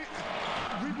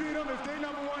beat them. If they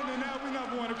number one, then now we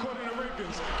number one according to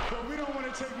rankings. But we don't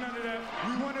want to take none of that.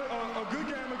 We want a good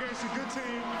game against a good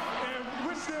team, and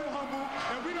we're still humble,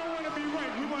 and we don't want to be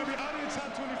ranked. We want to be out of the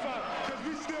top 25 because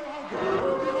we still hungry.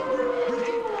 We're hungry.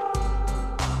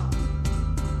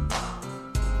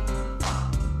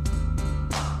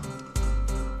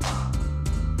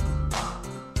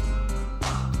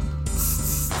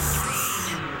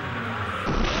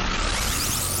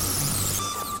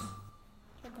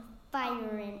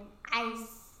 Fire and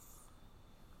Ice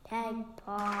Tag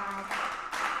Pod.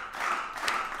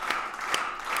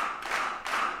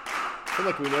 I feel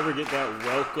like we never get that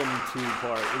welcome to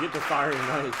part. We get to Fire and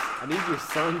Ice. I need your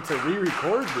son to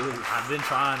re-record this. I've been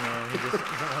trying, man. He just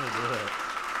doesn't want to do it.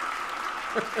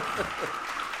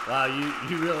 Wow,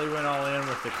 you really went all in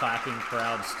with the clapping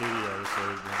crowd studio this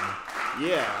week, didn't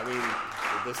you? Yeah, I mean,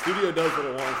 the studio does what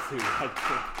it wants to.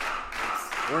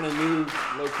 We're in a new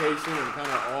location and kind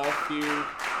of off here.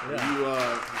 Yeah. You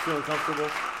feeling comfortable?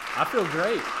 I feel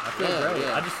great. I feel great.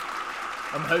 Yeah.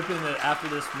 I'm hoping that after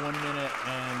this 1 minute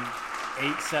and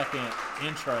 8-second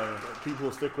intro, people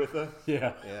will stick with us.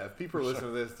 Yeah. Yeah. If people are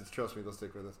listening to this, just trust me, they'll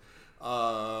stick with us.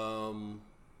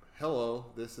 Hello.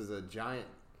 This is a giant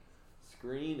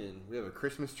screen, and we have a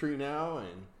Christmas tree now,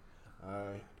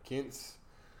 and Kent's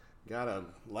got a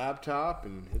laptop,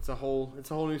 and it's a whole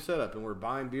new setup, and we're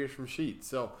buying beers from Sheetz.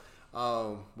 So,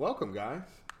 welcome, guys.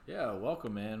 Yeah,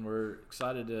 welcome, man. We're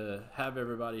excited to have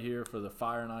everybody here for the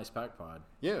Fire and Ice Pack Pod.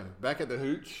 Yeah, back at the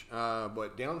Hooch,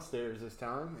 but downstairs this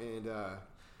time, and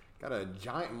got a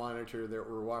giant monitor that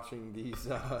we're watching these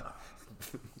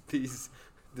these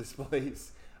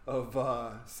displays of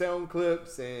sound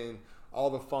clips and all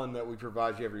the fun that we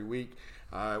provide you every week.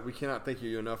 We cannot thank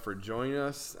you enough for joining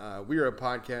us. We are a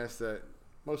podcast that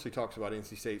mostly talks about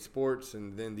NC State sports,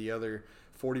 and then the other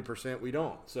 40% we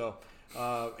don't. So,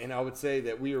 and I would say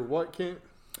that we are what, Kent?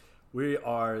 We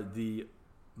are the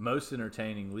most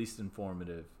entertaining, least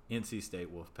informative NC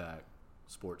State Wolfpack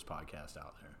sports podcast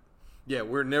out there. Yeah,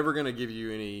 we're never going to give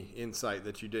you any insight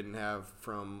that you didn't have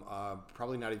from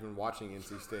probably not even watching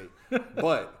NC State.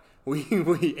 But we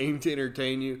aim to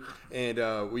entertain you,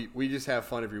 and we just have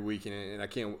fun every week, and I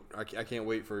can't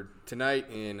wait for tonight,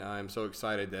 and I'm so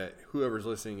excited that whoever's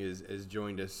listening has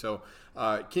joined us. So,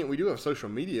 Kent, we do have social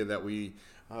media that we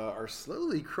are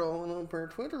slowly crawling up our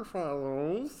Twitter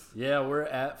follows. Yeah, we're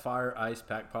at Fire Ice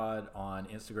Pack Pod on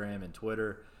Instagram and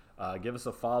Twitter. Give us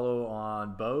a follow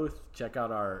on both. Check out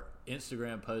our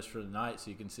Instagram post for the night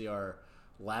so you can see our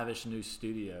lavish new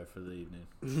studio for the evening.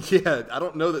 Yeah, I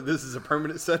don't know that this is a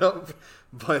permanent setup,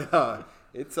 but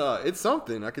it's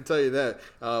something. I can tell you that.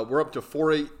 We're up to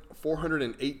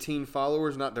 418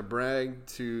 followers. Not to brag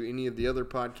to any of the other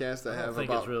podcasts that have I don't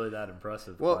think it's really that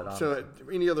impressive. Well, so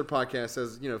any other podcast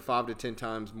has 5 to 10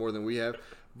 times more than we have.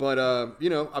 But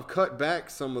I've cut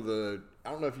back some of the. I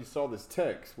don't know if you saw this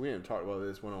text. We didn't talk about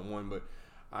this one-on-one, but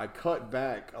I cut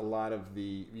back a lot of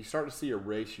the. You start to see a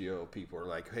ratio of people are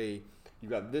like, hey, you've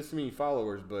got this many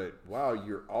followers, but wow,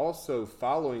 you're also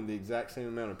following the exact same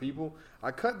amount of people.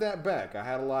 I cut that back. I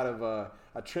had a lot of.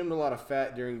 I trimmed a lot of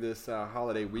fat during this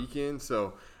holiday weekend,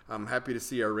 so I'm happy to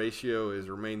see our ratio has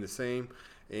remained the same.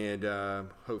 And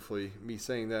hopefully me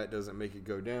saying that doesn't make it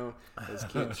go down as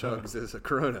Kent chugs as a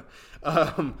Corona.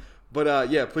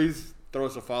 But please throw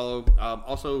us a follow.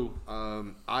 Also,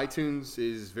 iTunes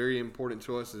is very important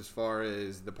to us as far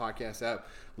as the podcast app.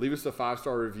 Leave us a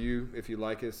 5-star review if you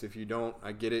like us. If you don't,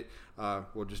 I get it.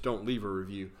 Well, just don't leave a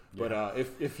review. Yeah. But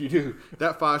if you do,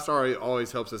 that 5-star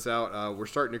always helps us out. We're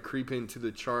starting to creep into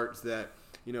the charts that,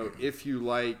 if you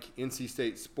like NC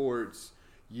State sports,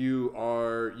 you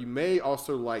may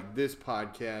also like this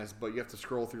podcast, but you have to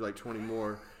scroll through like 20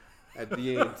 more at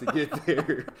the end to get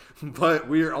there. But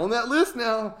we're on that list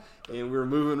now, and we're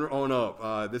moving on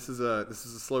up. This is a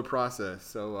slow process,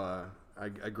 so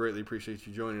I greatly appreciate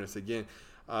you joining us again.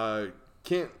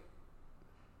 Kent,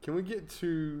 can we get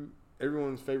to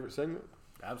everyone's favorite segment?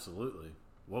 Absolutely.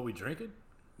 What we drinking?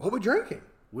 What we drinking?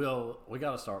 Well, we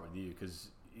got to start with you because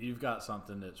you've got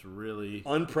something that's really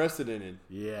unprecedented.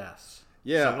 Yes.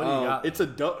 Yeah, so what do you got?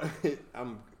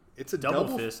 It's a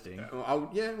double fisting.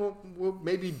 Well,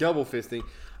 maybe double fisting.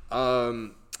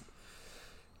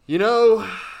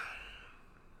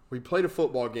 We played a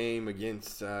football game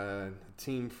against a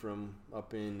team from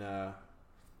up in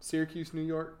Syracuse, New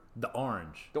York. The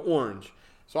Orange.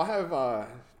 So I have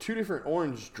 2 different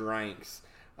orange drinks.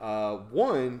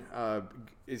 One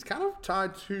is kind of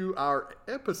tied to our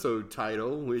episode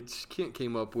title, which Kent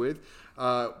came up with,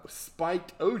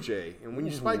 Spiked OJ. And when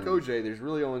you spike OJ, there's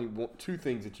really only 2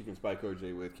 things that you can spike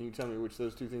OJ with. Can you tell me which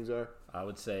those 2 things are? I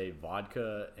would say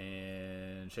vodka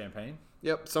and champagne.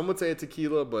 Yep. Some would say a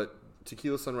tequila, but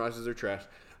tequila sunrises are trash.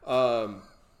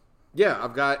 Yeah,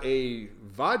 I've got a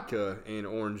vodka and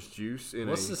orange juice.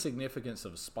 What's the significance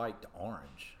of spiked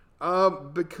orange?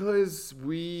 Because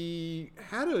we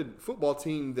had a football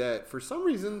team that, for some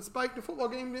reason, spiked the football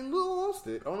game and lost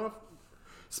it. I don't know if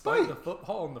Spike the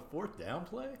football on the 4th down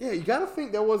play? Yeah, you got to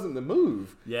think that wasn't the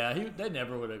move. Yeah, they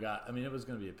never would have got. I mean, it was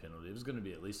going to be a penalty. It was going to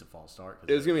be at least a false start.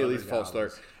 It was going to be at least a false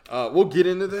start. We'll get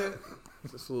into that.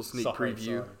 Just a little sneak Sorry.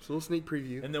 preview. Just a little sneak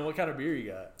preview. And then what kind of beer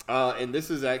you got? And this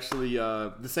is actually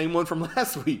the same one from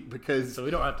last week because So we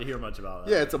don't have to hear much about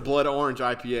that. yeah, it's a blood orange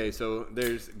IPA. So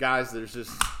there's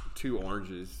just 2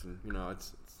 oranges. And,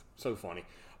 it's so funny,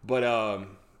 but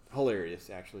hilarious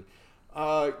actually.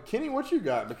 Kenny, what you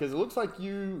got? Because it looks like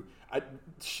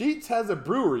Sheetz has a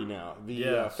brewery now.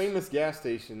 The famous gas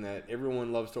station that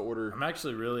everyone loves to order. I'm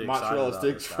actually really mozzarella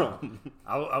excited sticks about from.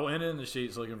 I went into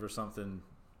Sheetz looking for something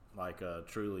like a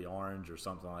Truly Orange or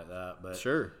something like that. But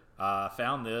Sure. I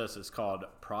found this. It's called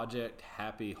Project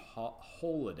Happy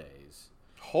Holidays.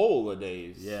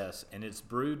 Holidays. Yes, and it's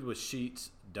brewed with Sheetz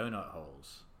donut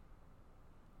holes.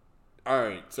 All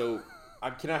right, so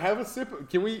can I have a sip?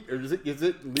 Can we? Or is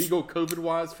it legal COVID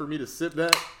wise for me to sip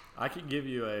that? I can give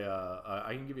you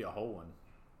a whole one.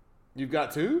 You've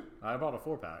got 2? I bought a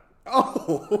 4-pack.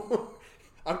 Oh,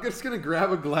 I'm just gonna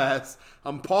grab a glass.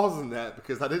 I'm pausing that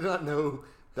because I did not know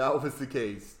that was the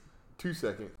case. 2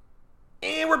 seconds.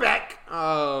 And we're back.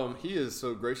 He has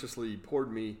so graciously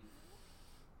poured me.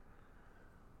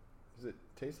 Does it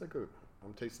taste like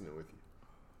I'm tasting it with you.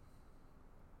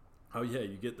 Oh yeah,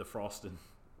 you get the frosting.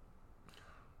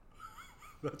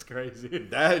 That's crazy.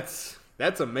 That's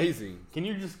amazing. Can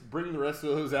you just bring the rest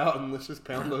of those out and let's just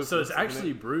pound those? So it's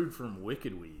actually brewed from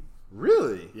Wicked Weed.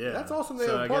 Really? Yeah, that's awesome. They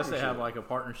so have a I guess they partnership. have like a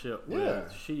partnership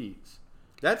with Sheetz,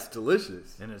 That's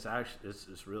delicious. and it's actually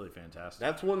it's really fantastic.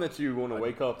 That's one that you want to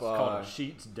wake up. It's called a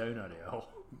Sheetz Donut Ale.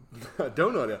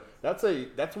 Donut Ale.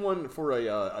 That's one for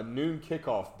a noon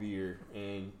kickoff beer,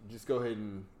 and just go ahead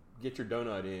and get your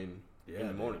donut in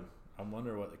the morning. Dude. I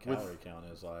wonder what the calorie count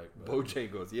is like. but-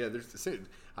 Bojangles, yeah.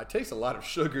 I taste a lot of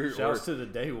sugar. Shouts to the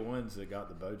day ones that got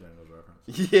the Bojangles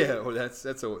reference. Yeah, well,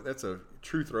 that's a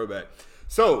true throwback.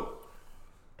 So,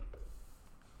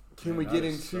 can we get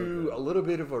into a little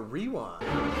bit of a rewind?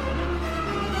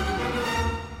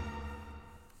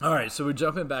 All right, so we're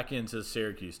jumping back into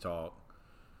Syracuse talk.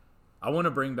 I want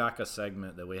to bring back a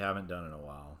segment that we haven't done in a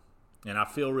while, and I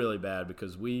feel really bad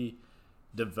because we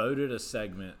devoted a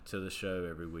segment to the show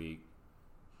every week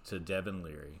to Devin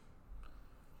Leary,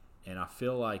 and I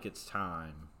feel like it's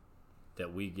time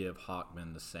that we give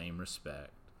Hockman the same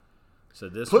respect. So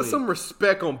Put some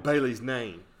respect on Bailey's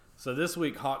name. So this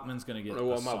week Hockman's going to get. Oh,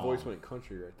 well, a my song. voice went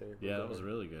country right there. Yeah, that was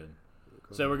really good.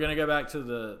 So we're going to go back to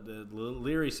the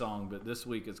Leary song, but this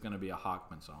week it's going to be a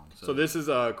Hockman song. So this is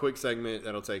a quick segment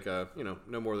that'll take no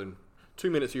more than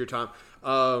 2 minutes of your time.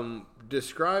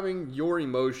 Describing your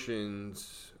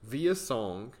emotions via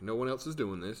song. No one else is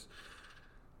doing this.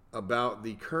 About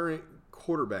the current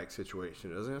quarterback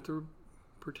situation. It doesn't have to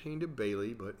pertain to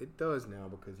Bailey, but it does now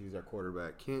because he's our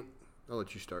quarterback. Kent, I'll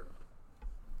let you start.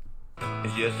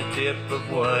 It's just a tip of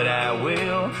what I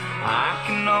will. I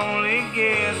can only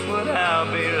guess what I'll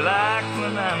be like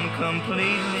when I'm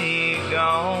completely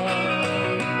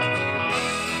gone.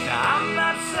 Now, I'm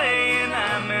not saying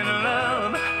I'm in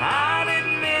love. I'd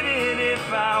admit it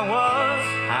if I was.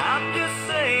 I'm just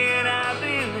saying I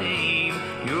believe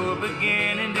you're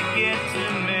beginning to get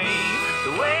to me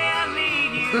the way I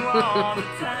need you all the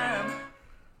time.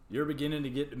 You're beginning to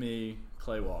get to me,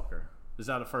 Clay Walker. Is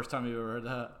that the first time you've ever heard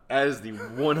that? That is the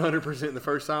 100% the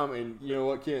first time, and you know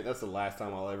what, Kent? That's the last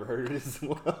time I'll ever heard it as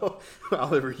well.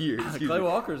 I'll ever hear. Clay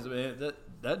Walker's, man,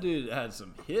 that dude had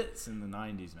some hits in the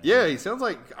 90s, man. Yeah, he sounds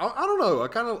like I don't know. I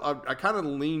kind of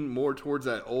lean more towards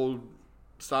that old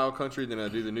style country than I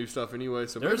do the new stuff anyway.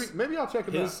 So maybe I'll check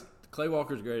him out. Clay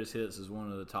Walker's Greatest Hits is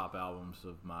one of the top albums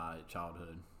of my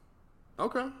childhood.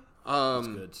 Okay, It's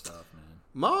good stuff, man.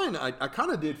 Mine, I kind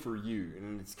of did for you,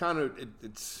 and it's kind of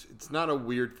it's not a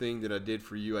weird thing that I did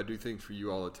for you. I do things for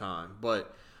you all the time,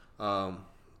 but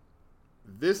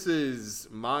this is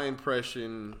my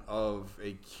impression of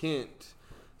a Kent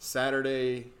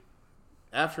Saturday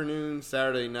afternoon,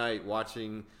 Saturday night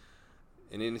watching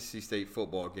an NC State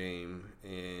football game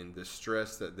and the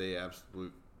stress that they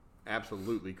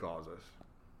absolutely cause us.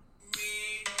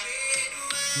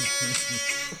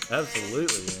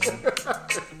 Absolutely, man.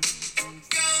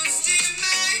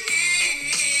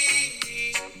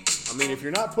 I mean, if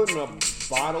you're not putting a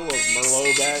bottle of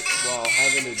Merlot back while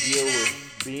having to deal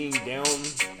with being down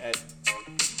at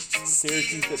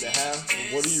Syracuse at the half,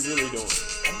 what are you really doing?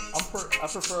 I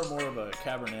prefer more of a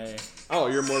Cabernet. Oh,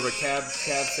 you're more of a cab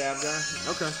sab guy?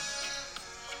 Okay.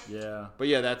 Yeah. But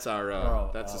yeah, that's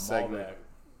our that's a segment. Malbec.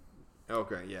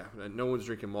 Okay, yeah. No one's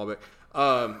drinking Malbec.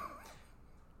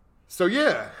 So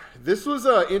yeah, this was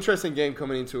an interesting game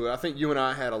coming into it. I think you and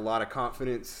I had a lot of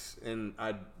confidence, and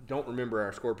I don't remember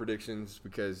our score predictions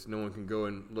because no one can go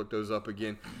and look those up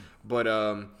again. But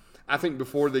I think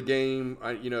before the game,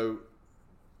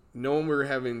 knowing we were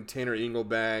having Tanner Engel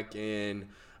back and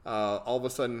all of a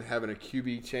sudden having a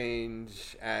QB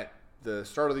change at the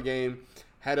start of the game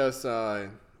had us, I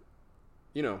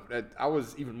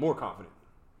was even more confident.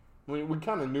 We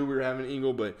kind of knew we were having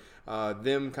Engel, but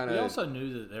them kind of. We also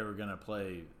knew that they were going to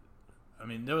play. I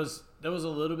mean, there was a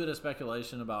little bit of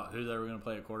speculation about who they were going to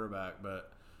play at quarterback,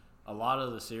 but a lot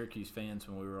of the Syracuse fans,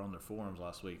 when we were on their forums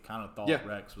last week, kind of thought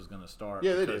Rex was going to start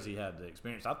because he had the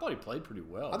experience. I thought he played pretty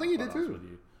well. I think he did too. With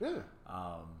you. Yeah.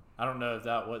 I don't know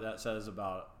what that says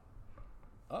about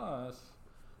us.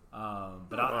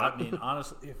 But I mean,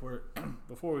 honestly, if we're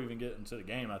before we even get into the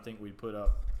game, I think we put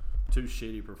up 2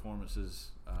 shitty performances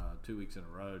 2 weeks in a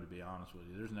row. To be honest with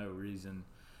you, there's no reason,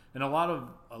 and a lot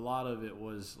of it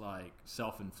was like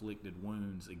self-inflicted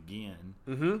wounds again.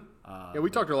 Mm-hmm. We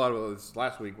talked a lot about this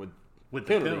last week with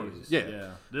penalties.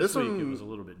 Yeah. This week it was a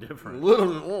little bit different. A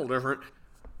little different.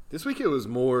 This week it was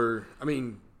more. I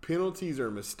mean, penalties are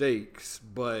mistakes,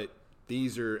 but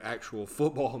these are actual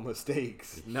football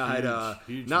mistakes, not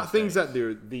things that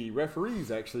the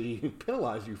referees actually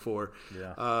penalize you for.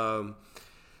 Yeah.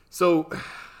 So,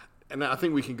 and I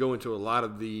think we can go into a lot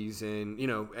of these, and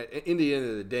in the end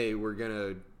of the day, we're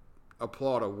gonna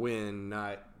applaud a win,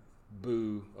 not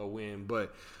boo a win.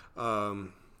 But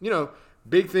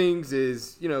big things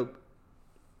is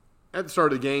at the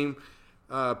start of the game,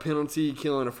 penalty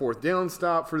killing a 4th down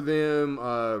stop for them.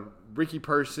 Ricky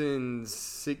Persons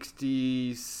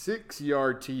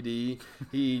 66-yard TD.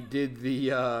 He did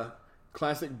the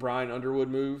classic Brian Underwood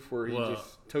move where he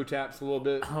just toe taps a little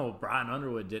bit. Oh, Brian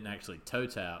Underwood didn't actually toe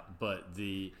tap, but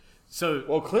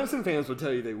Clemson fans would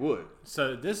tell you they would.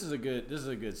 So this is a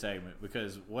good segment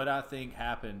because what I think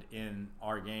happened in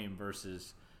our game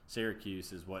versus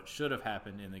Syracuse is what should have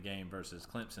happened in the game versus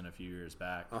Clemson a few years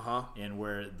back, and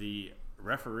where the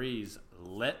referees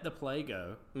let the play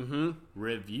go,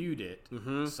 reviewed it,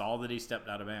 saw that he stepped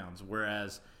out of bounds.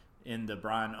 Whereas in the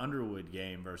Brian Underwood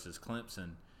game versus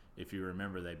Clemson, if you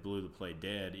remember, they blew the play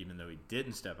dead, even though he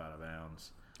didn't step out of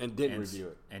bounds and didn't review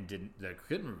it, and they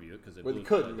couldn't review it because they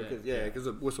couldn't because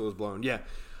the whistle was blown. Yeah,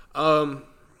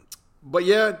 but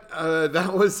yeah,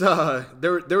 that was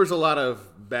there was a lot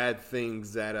of bad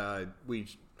things that we.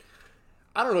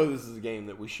 I don't know if this is a game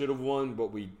that we should have won,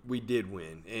 but we did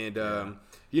win, and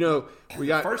we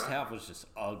got the first half was just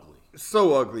ugly.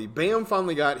 So ugly. Bam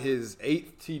finally got his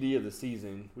 8th TD of the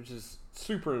season, which is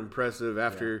super impressive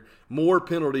after more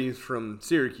penalties from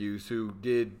Syracuse, who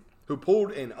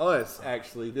pulled in us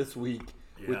actually this week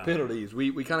with penalties.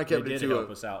 We kind of kept it to help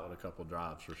us out with a couple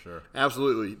drives for sure.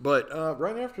 Absolutely, but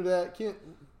right after that,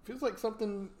 feels like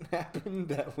something happened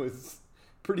that was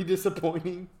pretty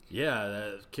disappointing. Yeah,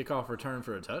 that kickoff return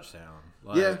for a touchdown.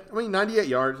 98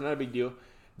 yards, not a big deal.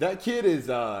 That kid is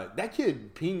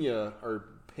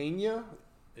Pena.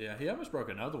 Yeah, he almost broke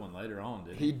another one later on,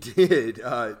 didn't he? He did.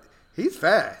 He's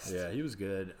fast. Yeah, he was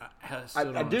good. I still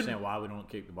don't understand why we don't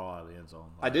kick the ball out of the end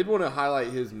zone. I did want to highlight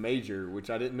his major, which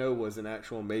I didn't know was an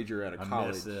actual major at a college. I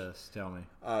missed this. Tell me.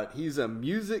 He's a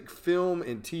music, film,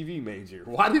 and TV major.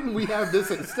 Why didn't we have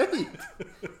this at State?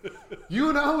 You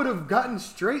and I would have gotten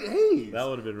straight A's. That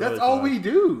would have been. That's really all fun. we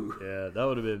do. Yeah, that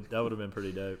would have been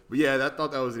pretty dope. But yeah, I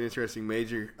thought that was an interesting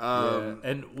major.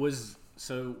 And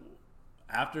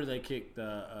after they kicked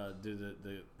the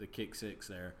kick 6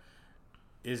 there.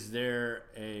 Is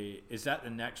that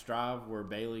the next drive where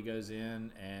Bailey goes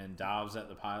in and dives at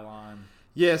the pylon?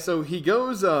 Yeah, so he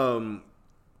goes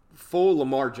full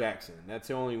Lamar Jackson. That's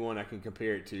the only one I can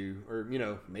compare it to, or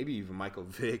maybe even Michael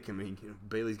Vick. I mean,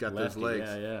 Bailey's got Lefty, those legs.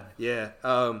 Yeah.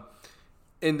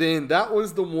 And then that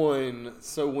was the one.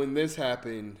 So when this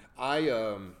happened, I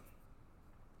don't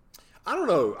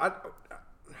know.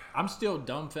 I'm still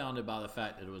dumbfounded by the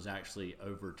fact that it was actually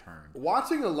overturned.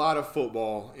 Watching a lot of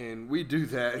football, and we do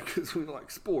that because we like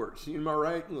sports. Am I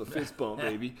right? A little fist bump,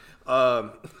 maybe. I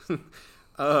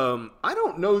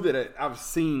don't know that I've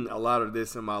seen a lot of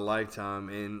this in my lifetime,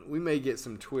 and we may get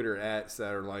some Twitter @s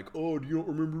that are like, "Oh, do you don't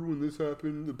remember when this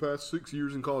happened the past 6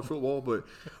 years in college football?" But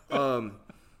I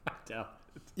doubt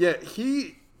it. Yeah,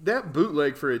 that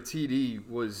bootleg for a TD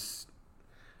was.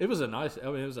 It was it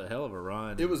was a hell of a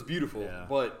run. It was beautiful, yeah.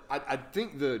 But I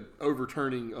think the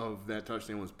overturning of that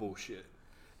touchdown was bullshit.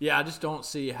 Yeah, I just don't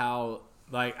see how.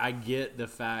 Like, I get the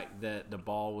fact that the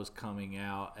ball was coming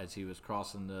out as he was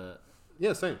crossing the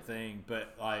same thing,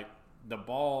 but like the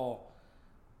ball,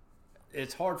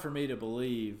 it's hard for me to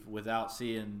believe without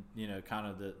seeing, kind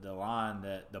of the line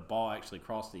that the ball actually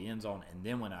crossed the end zone and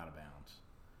then went out of bounds.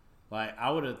 Like, I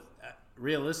would have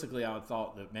realistically, I would have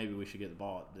thought that maybe we should get the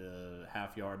ball at the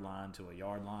half-yard line to a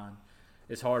yard line.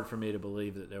 It's hard for me to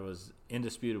believe that there was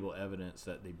indisputable evidence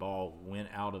that the ball went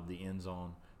out of the end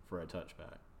zone for a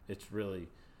touchback. It's really,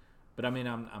 but I mean,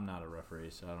 I'm not a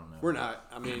referee, so I don't know. We're not.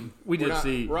 I mean,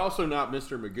 we're also not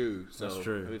Mr. Magoo. So that's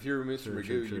true. If you were Mr. Magoo,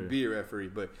 true. you'd be a referee.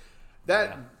 But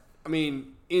that, I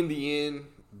mean, in the end,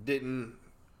 didn't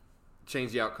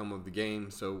change the outcome of the game.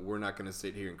 So we're not going to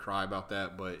sit here and cry about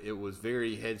that. But it was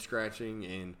very head scratching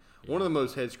and one of the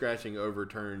most head scratching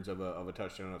overturns of a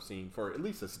touchdown I've seen for at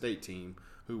least a state team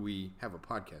who we have a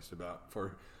podcast about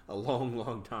for a long,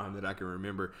 long time that I can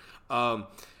remember.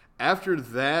 After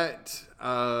that,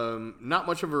 not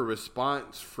much of a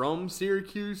response from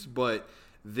Syracuse, but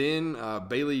then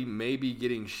Bailey may be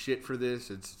getting shit for this.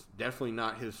 It's definitely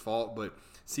not his fault, but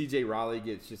C.J. Riley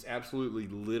gets just absolutely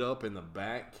lit up in the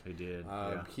back. He did.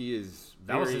 He is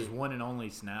that was his one and only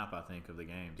snap, I think, of the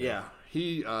game. Too. Yeah,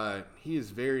 he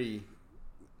is very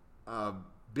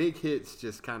big hits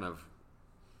just kind of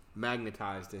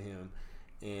magnetized to him,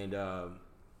 and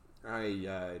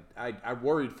I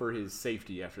worried for his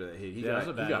safety after that hit. He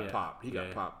got popped. He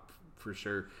got popped for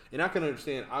sure. And I can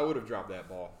understand. I would have dropped that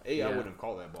ball. I wouldn't have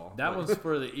called that ball. That was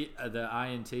for the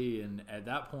INT, and at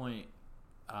that point,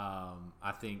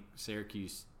 I think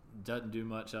Syracuse doesn't do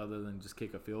much other than just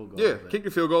kick a field goal. Yeah, kick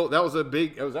the field goal. That was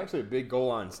actually a big goal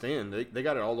line stand. They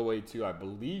got it all the way to, I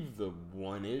believe, the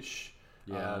 1-ish.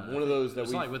 Yeah, one of those that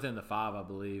it's like within the 5, I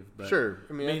believe. But, sure,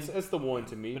 I mean it's the 1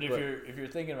 to me. But if you're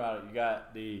thinking about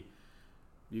it,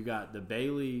 you got the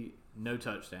Bailey no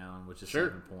touchdown, which is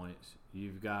 7 points.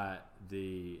 You've got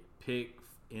the pick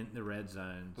in the red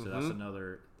zone, so that's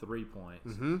another 3 points.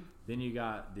 Mm-hmm. Then you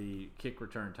got the kick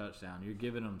return touchdown. You're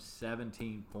giving them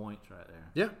 17 points right there.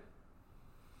 Yeah.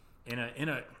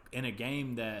 In a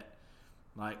game that,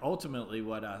 like, ultimately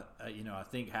what I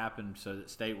think happened so that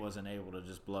State wasn't able to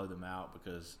just blow them out,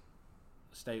 because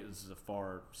State was a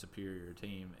far superior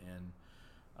team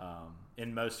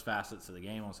in most facets of the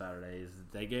game on Saturday. Is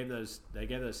they gave those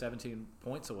 17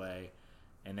 points away,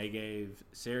 and they gave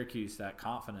Syracuse that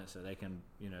confidence that they can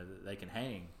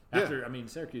hang. After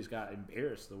Syracuse got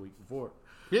embarrassed the week before.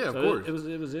 Yeah, so of course.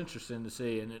 It was interesting to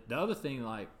see. And the other thing,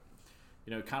 like,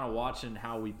 kind of watching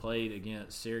how we played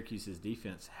against Syracuse's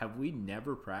defense, have we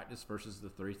never practiced versus the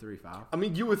 3-3-5? I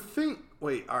mean, you would think.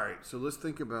 Wait, all right. So let's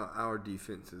think about our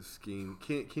defensive scheme.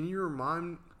 Can you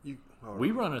remind you?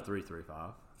 We run a 3-3-5.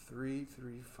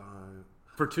 3-3-5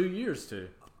 for 2 years too.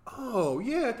 Oh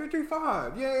yeah,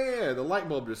 3-3-5. Yeah. The light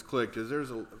bulb just clicked. There's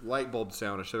a light bulb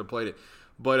sound. I should have played it,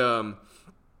 but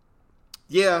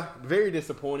yeah, very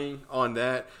disappointing on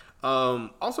that.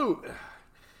 Also,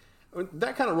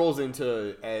 that kind of rolls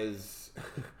into, as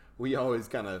we always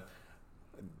kind of,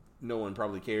 no one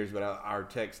probably cares, but our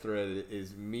text thread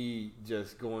is me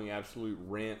just going absolute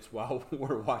rants while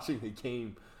we're watching the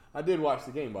game. I did watch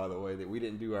the game, by the way, that we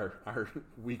didn't do our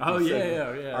weekly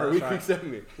segment. Our weekly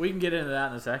segment. We can get into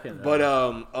that in a second, though. But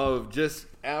of just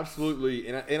absolutely,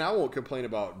 and I won't complain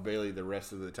about Bailey the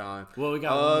rest of the time. Well, we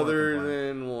got other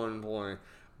than 1 point.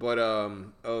 But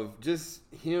of just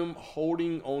him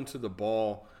holding onto the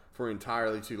ball for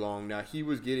entirely too long. Now, he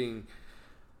was getting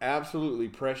absolutely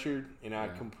pressured, and I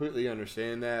completely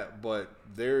understand that. But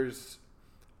there's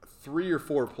 3 or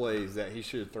 4 plays that he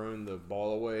should have thrown the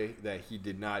ball away that he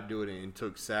did not do it and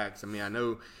took sacks. I mean, I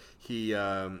know he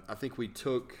I think we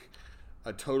took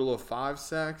a total of 5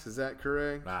 sacks. Is that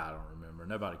correct? I don't remember.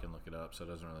 Nobody can look it up, so it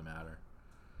doesn't really matter.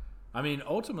 I mean,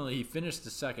 ultimately, he finished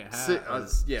the second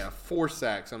half. 4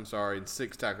 sacks, I'm sorry, and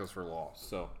 6 tackles for loss.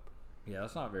 So, yeah,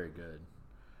 that's not very good.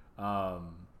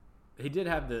 He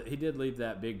did leave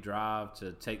that big drive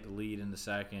to take the lead in the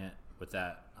second with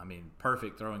that,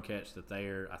 perfect throw and catch to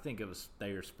Thayer. I think it was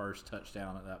Thayer's first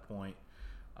touchdown at that point.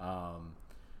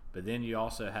 But then you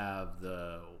also have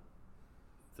the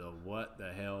what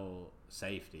the hell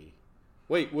safety.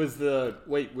 I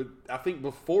think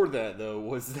before that, though,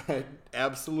 was that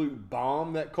absolute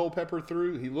bomb that Culpepper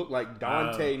threw? He looked like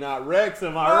Dante, not Rex.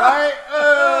 Am I right?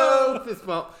 Oh, fist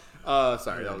bump.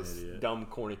 Sorry, that was dumb,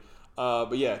 corny.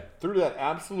 But yeah, threw that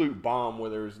absolute bomb where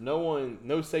there was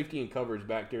no safety and coverage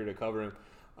back there to cover him.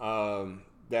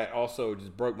 That also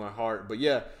just broke my heart. But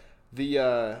yeah,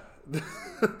 the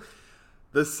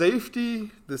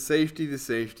safety,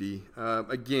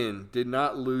 again, did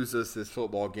not lose us this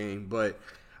football game. But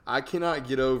I cannot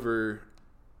get over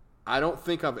I don't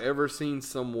think I've ever seen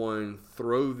someone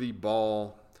throw the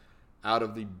ball out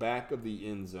of the back of the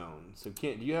end zone. So,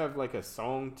 Kent, do you have like a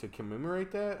song to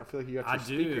commemorate that? I feel like you got your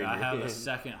speaker in your I have hand. a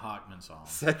second Hawkman song.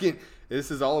 Second,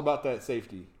 this is all about that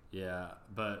safety. Yeah,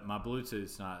 but my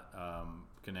Bluetooth's not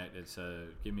connected, so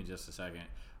give me just a second.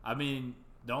 I mean,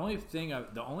 the only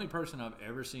person I've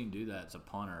ever seen do that is a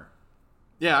punter.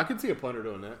 Yeah, I can see a punter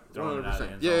doing that. Throwing it out of the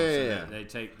 100%. end Yeah, zone, yeah, so yeah. They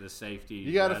take the safety.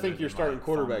 You got to rather think your than, starting like,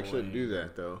 quarterback shouldn't fumbling do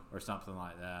that, though. or something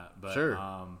like that. But, Sure.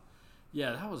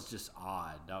 Yeah, that was just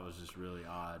odd. That was just really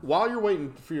odd. While you're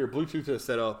waiting for your Bluetooth to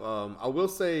set up, I will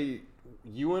say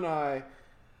you and I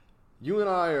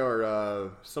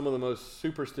are some of the most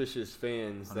superstitious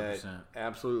fans 100%. that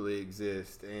absolutely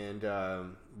exist, and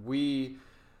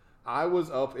I was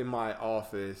up in my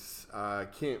office.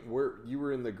 Kent, you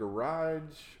were in the garage,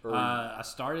 or I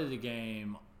started the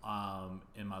game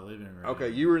in my living room. okay,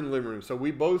 you were in the living room. So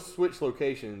we both switched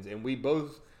locations, and we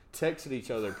both texted each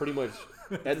other pretty much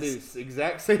at the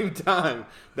exact same time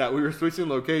that we were switching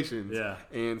locations. Yeah.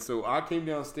 And so I came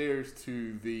downstairs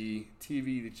to the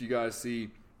TV that you guys see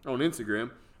on Instagram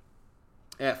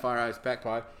at Fire Ice Pack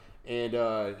Pod, and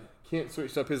Kent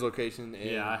switched up his location.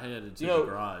 And, Yeah, I headed to you know,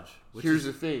 the garage. Here's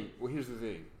the thing.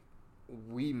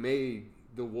 We made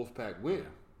the Wolfpack win.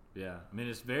 Yeah, I mean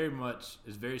it's very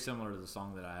similar to the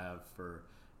song that I have for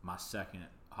my second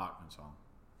Hawkman song,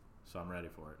 so I'm ready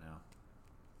for it now.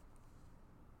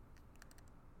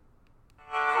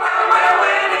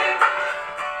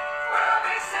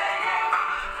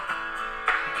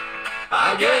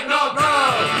 I get no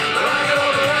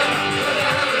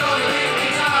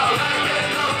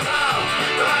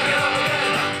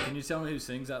Can you tell me who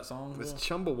sings that song? It's Will?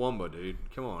 Chumbawamba, dude.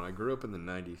 Come on, I grew up in the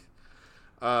 90s.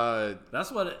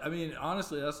 That's what I mean.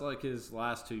 Honestly, that's like his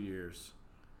last 2 years.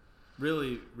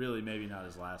 Really, maybe not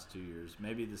his last 2 years.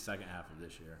 Maybe the second half of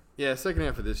this year. Yeah, second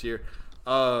half of this year.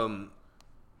 Yeah,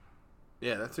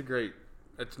 that's a great.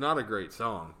 It's not a great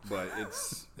song, but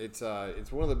it's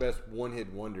one of the best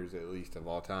one-hit wonders, at least, of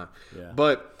all time. Yeah.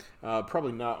 But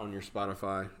probably not on your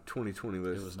Spotify 2020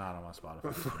 list. It was not on my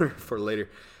Spotify. for later.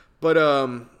 But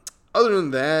other than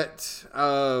that,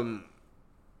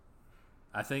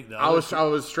 I think the I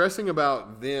was stressing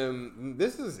about them.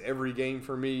 This is every game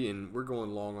for me, and we're going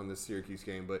long on this Syracuse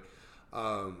game, but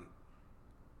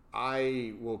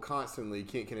I will constantly,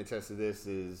 Kent can attest to this,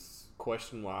 is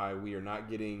question why we are not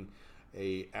getting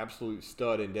a absolute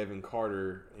stud in Devin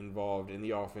Carter involved in the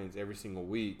offense every single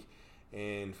week,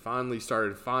 and finally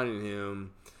started finding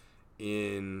him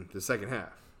in the second half.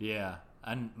 Yeah,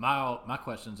 and my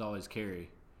question's always Carey.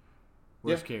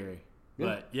 Where's Carey? Yeah.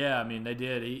 But yeah, I mean they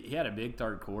did. He had a big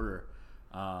third quarter.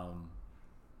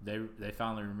 They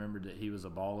finally remembered that he was a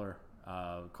baller,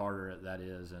 Carter that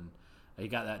is, and he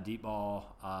got that deep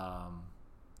ball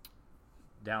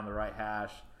down the right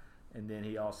hash, and then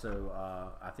he also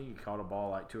I think he caught a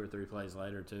ball like 2 or 3 plays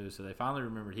later too. So they finally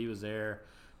remembered he was there.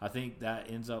 I think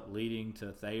that ends up leading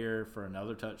to Thayer for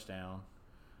another touchdown,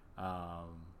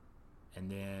 and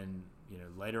then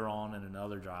later on in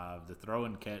another drive, the throw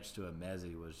and catch to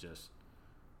Emezi was just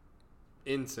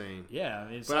Insane. yeah. I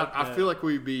mean, it's But like I feel like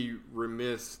we'd be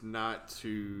remiss not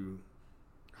to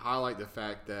highlight the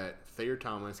fact that Thayer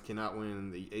Thomas cannot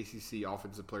win the ACC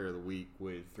Offensive Player of the Week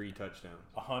with 3 touchdowns.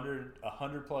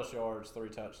 100 plus yards, 3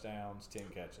 touchdowns, 10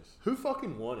 catches. Who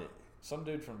fucking won it? Some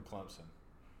dude from Clemson.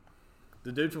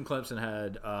 The dude from Clemson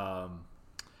had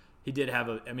he did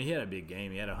have he had a big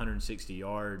game. He had 160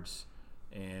 yards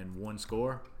and 1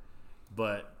 score.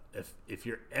 But if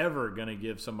you're ever going to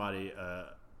give somebody a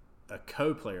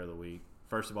co-player of the week,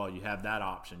 first of all, you have that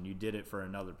option. You did it for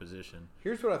another position.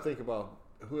 Here's what I think about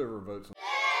whoever votes.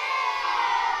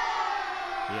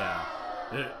 Yeah.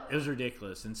 It was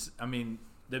ridiculous. And I mean,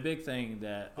 the big thing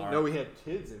that I didn't know we had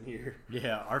kids in here.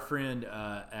 yeah, our friend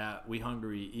at We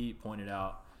Hungry Eat pointed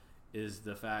out is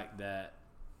the fact that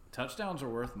touchdowns are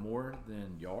worth more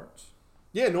than yards.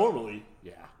 Yeah, normally.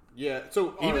 Yeah. Yeah,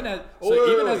 so Even as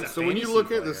a so when you fantasy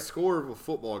look at the player. score of a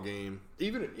football game,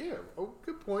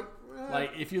 good point.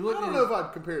 Like, if you look I don't at know if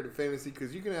I'd compare it to fantasy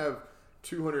because you can have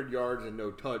 200 yards and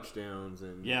no touchdowns,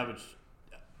 and Yeah, but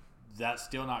that's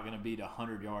still not going to beat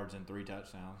 100 yards and 3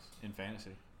 touchdowns in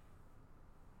fantasy.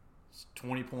 It's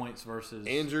 20 points versus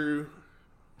Andrew,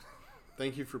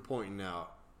 thank you for pointing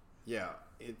out. Yeah,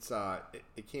 it's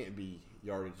it can't be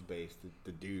yardage based.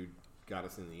 The dude got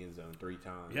us in the end zone 3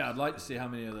 times. Yeah, I'd like to see how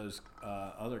many of those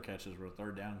other catches were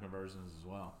third down conversions as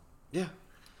well. Yeah.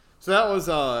 So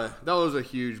that was a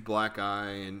huge black eye,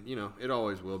 and it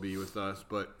always will be with us.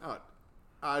 But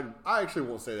I actually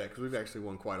won't say that because we've actually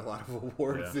won quite a lot of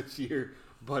awards this year.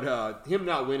 But him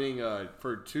not winning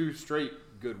for 2 straight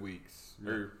good weeks,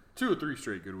 or 2 or 3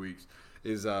 straight good weeks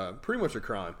is pretty much a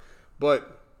crime.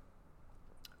 But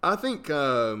I think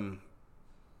towards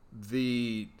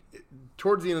the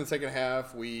end of the second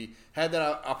half, we had that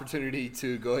opportunity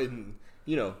to go ahead and,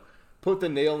 put the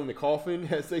nail in the coffin,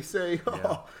 as they say.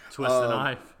 Yeah. Twist the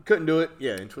knife. Couldn't do it.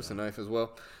 Yeah, and twist the knife as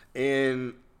well.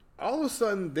 And all of a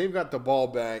sudden, they've got the ball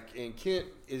back. And Kent,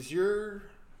 is your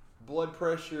blood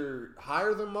pressure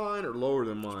higher than mine or lower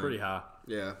than mine? It's pretty high.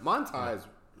 Yeah, mine's high as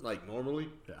like normally.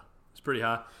 Yeah, it's pretty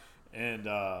high. And,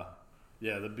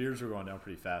 the beers were going down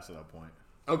pretty fast at that point.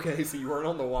 Okay, so you weren't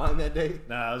on the wine that day?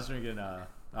 No, I was drinking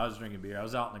beer. I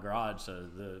was out in the garage, so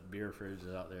the beer fridge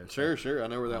is out there. Sure. I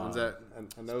know where that one's at. I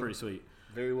know It's pretty sweet.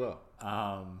 very well.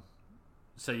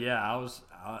 So yeah, I was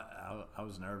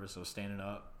nervous. I was standing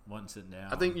up, wasn't sitting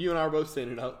down. I think you and I are both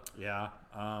standing up. Yeah.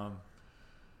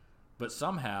 But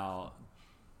somehow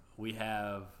we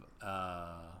have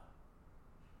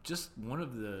just one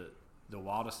of the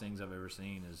wildest things I've ever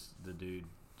seen is the dude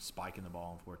spiking the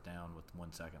ball on 4th down with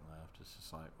 1 second left. It's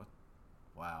just like, what?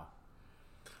 Wow.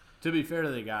 To be fair to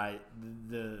the guy,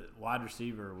 the wide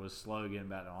receiver was slow getting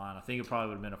back to the line. I think it probably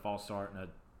would have been a false start. And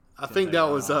I think that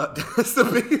was that's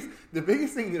the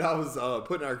biggest thing that I was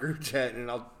putting in our group chat and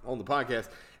on the podcast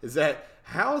is that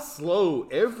how slow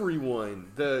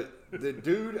everyone, the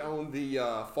dude on the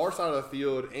far side of the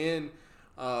field and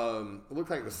it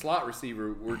looked like the slot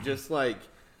receiver were just like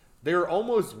they were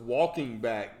almost walking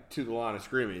back to the line of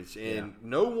scrimmage, and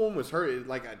no one was hurt.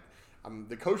 Like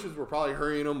the coaches were probably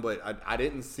hurrying them, but I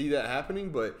didn't see that happening.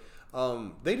 But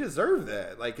they deserve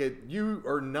that. Like you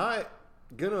are not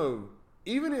gonna.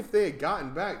 Even if they had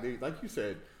gotten back, like you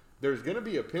said, there's going to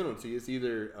be a penalty. It's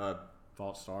either a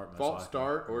false start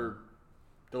or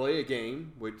delay a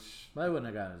game, which they wouldn't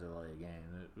have gotten a delay a game.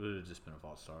 It would have just been a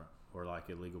false start or like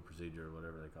illegal procedure or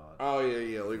whatever they call it. Oh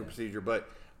yeah, legal procedure. But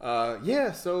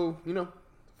so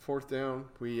 4th down,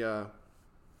 we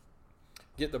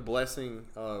get the blessing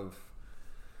of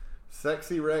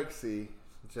Sexy Rexy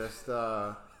just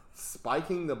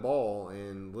spiking the ball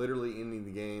and literally ending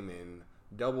the game and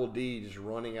Double D just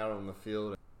running out on the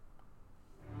field.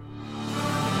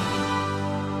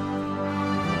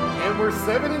 And we're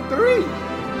 7-3.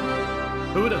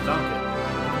 Who would have dunked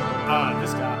it?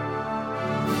 This guy.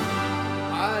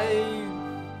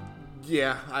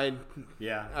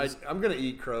 I'm going to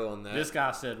eat crow on that. This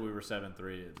guy said we were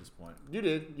 7-3 at this point. You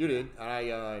did.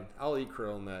 I'll eat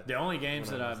crow on that. The only games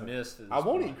that I've missed. I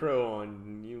won't eat crow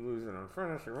on you losing on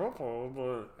fantasy football,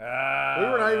 but we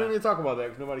were not even going to talk about that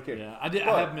because nobody cared. Yeah,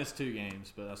 I have missed 2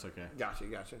 games, but that's okay. Gotcha.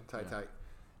 Tight.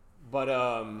 But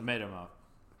I made them up.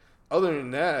 Other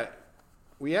than that,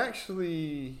 we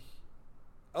actually,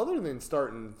 other than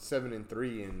starting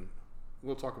 7-3, and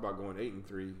we'll talk about going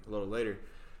 8-3 a little later.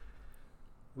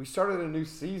 We started a new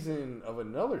season of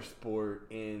another sport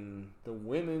in the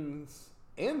women's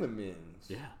and the men's.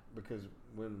 Yeah. Because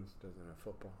women's doesn't have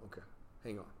football. Okay.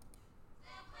 Hang on.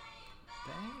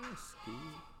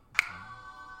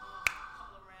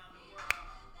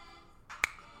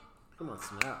 Come on,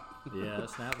 Snap. Yeah,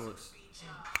 Snap looks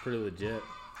pretty legit.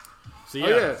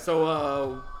 So,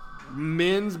 So,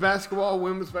 men's basketball,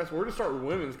 women's basketball. We're going to start with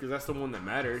women's because that's the one that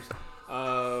matters.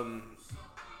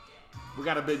 We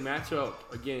got a big matchup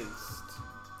against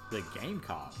the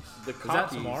Gamecocks. The Cockies. Is that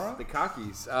tomorrow? The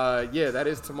Cockies. That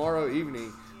is tomorrow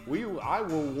evening. I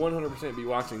will 100% be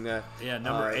watching that. Yeah,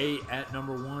 number 8 at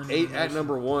number 1. 8 at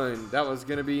number 1. That was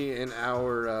going to be in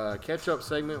our catch-up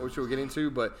segment, which we'll get into.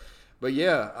 But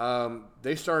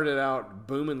they started out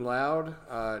booming loud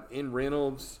in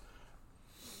Reynolds.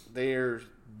 They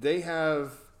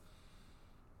have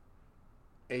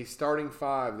a starting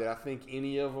 5 that I think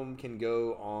any of them can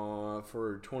go on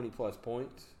for 20-plus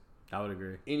points. I would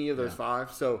agree. Any of those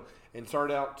 5. So, and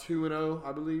started out 2-0,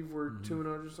 I believe. We're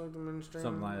 2-0 or something in the stream.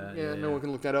 Something like that. Yeah, no one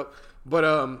can look that up. But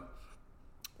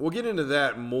we'll get into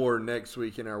that more next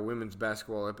week in our women's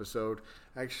basketball episode.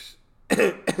 Actually,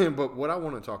 but what I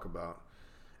want to talk about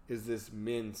is this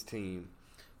men's team.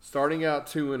 Starting out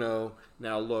 2-0.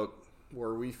 Now, look.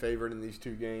 Were we favored in these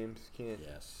 2 games, Kent?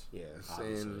 Yes,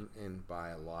 and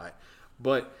by a lot.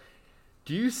 But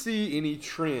do you see any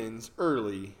trends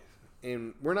early?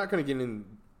 And we're not going to get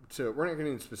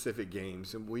into specific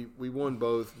games, and we won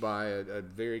both by a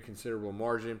very considerable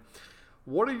margin.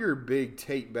 What are your big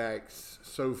takebacks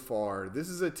so far? This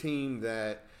is a team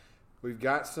that we've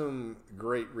got some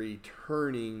great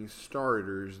returning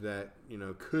starters that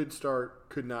could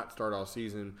not start all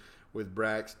season with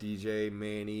Brax, DJ,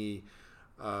 Manny.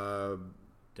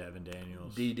 Devin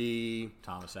Daniels, DD,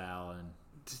 Thomas Allen,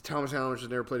 which has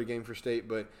never played a game for state,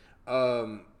 but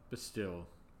still,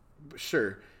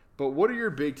 sure. But what are your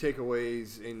big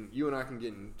takeaways? And you and I can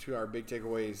get into our big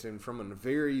takeaways. And from a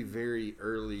very, very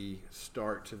early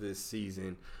start to this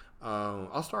season,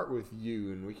 I'll start with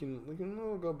you, and we can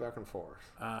we'll go back and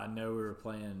forth. I know we were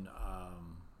playing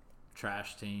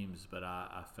trash teams, but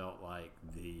I felt like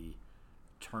the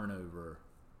turnover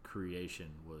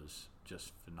creation was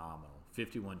just phenomenal.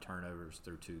 51 turnovers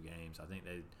through 2 games. I think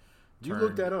they You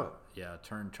looked that up. Yeah,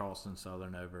 turned Charleston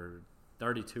Southern over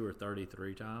 32 or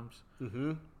 33 times.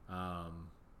 Mm-hmm. I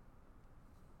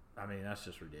mean, that's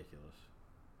just ridiculous.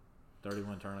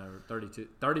 31 turnovers,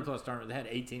 30 plus turnovers. They had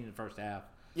 18 in the first half.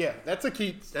 Yeah, that's a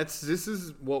Keats. This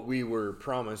is what we were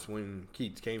promised when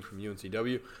Keats came from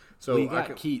UNCW. So we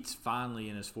got Keats finally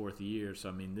in his 4th year. So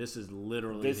I mean, this is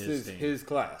literally his team. His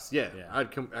class. Yeah. I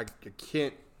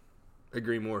can't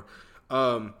agree more.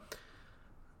 What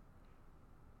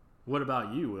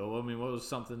about you, Will? I mean, what was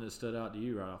something that stood out to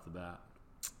you right off the bat?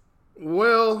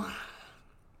 Well,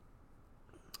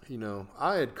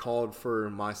 I had called for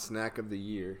my snack of the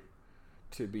year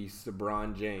to be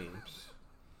LeBron James.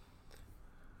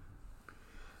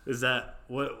 Is that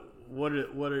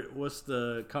what's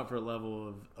the comfort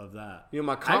level of that?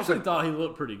 I actually thought he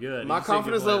looked pretty good. My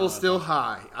confidence level is still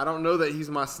high. I don't know that he's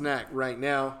my snack right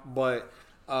now, but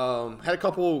had a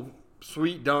couple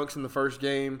sweet dunks in the first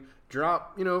game.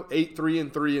 Drop 8-3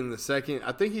 and 3 in the second.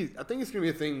 I think it's gonna be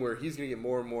a thing where he's gonna get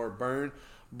more and more burned.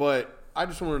 But I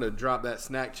just wanted to drop that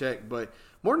snack check. But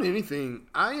more than anything,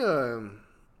 I'm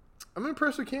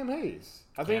impressed with Cam Hayes.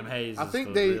 I think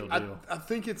real deal. I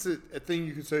think it's a thing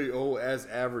you could say, as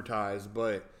advertised,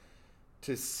 but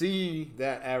to see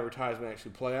that advertisement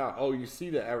actually play out. You see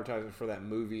the advertisement for that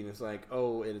movie, and it's like,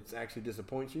 it actually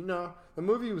disappoints you. No, the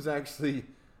movie was actually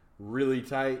really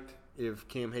tight. If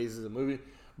Cam Hayes is a movie,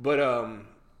 but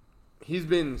he's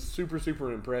been super,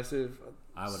 super impressive.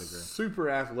 I would agree. Super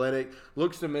athletic,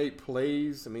 looks to make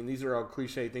plays. I mean, these are all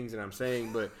cliche things that I'm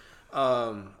saying, but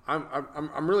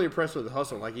I'm really impressed with the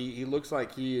hustle. Like he looks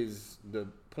like he is the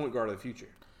point guard of the future.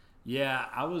 Yeah,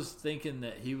 I was thinking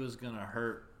that he was going to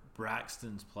hurt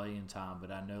Braxton's playing time,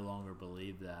 but I no longer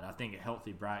believe that. I think a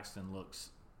healthy Braxton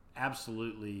looks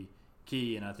absolutely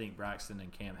key, and I think Braxton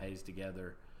and Cam Hayes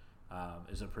together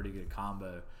is a pretty good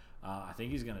combo. I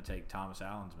think he's going to take Thomas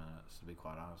Allen's minutes, to be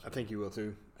quite honest. I think he will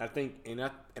too. I think, and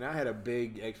I had a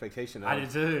big expectation. I did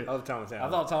too. Of Thomas Allen. I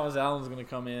thought Thomas Allen was going to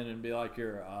come in and be like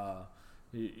your,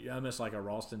 almost like a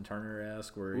Ralston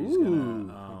Turner-esque, where he's going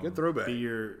to good throwback. Be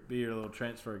your little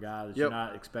transfer guy that you're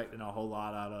not expecting a whole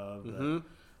lot out of,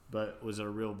 but was a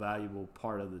real valuable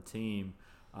part of the team.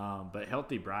 But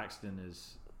healthy Braxton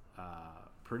is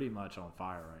pretty much on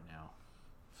fire right now.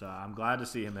 So I'm glad to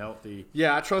see him healthy.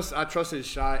 Yeah, I trust his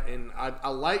shot, and I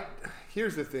like.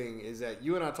 Here's the thing: is that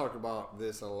you and I talked about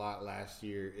this a lot last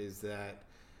year. Is that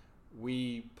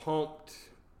we pumped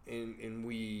and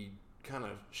we kind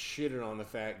of shitted on the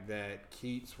fact that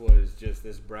Keats was just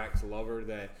this Brax lover.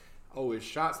 That his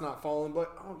shot's not falling,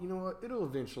 but you know what? It'll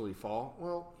eventually fall.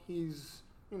 Well, he's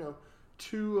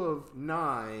 2 of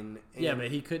 9. Yeah,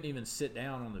 but he couldn't even sit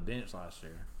down on the bench last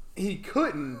year. He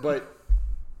couldn't, but.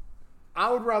 I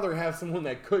would rather have someone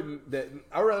that couldn't.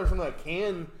 I would rather someone that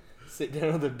can sit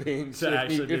down on the bench to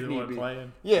actually be the one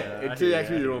playing. Yeah, to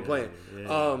actually be the one playing.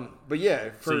 Yeah. But yeah,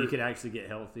 so you could actually get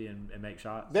healthy and make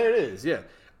shots. There it is. Yeah.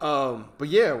 But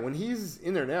yeah, when he's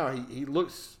in there now, he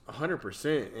looks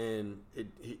 100%, and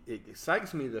it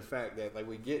excites me the fact that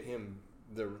we get him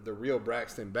the real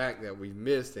Braxton back that we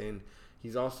missed, and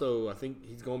he's also, I think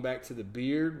he's going back to the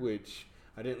beard, which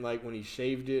I didn't like when he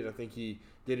shaved it. I think he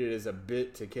did it as a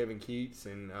bit to Kevin Keats,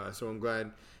 and so I'm glad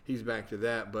he's back to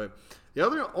that. But the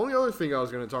only other thing I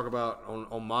was going to talk about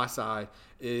on my side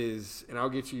is, and I'll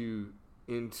get you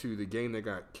into the game that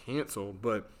got canceled,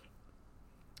 but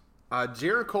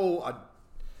Jarrett Cole,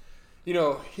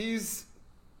 he's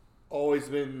always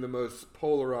been the most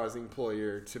polarizing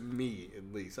player to me,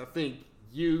 at least. I think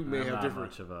you may have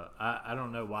different. I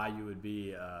don't know why you would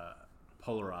be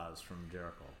polarized from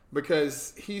Jarrett Cole.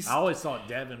 Because I always thought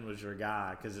Devin was your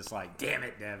guy, because it's like, damn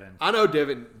it, Devin. I know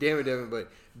Devin,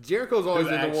 but Jericho's always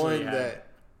been the one that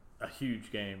a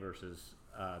huge game versus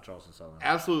Charleston Southern.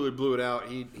 Absolutely blew it out.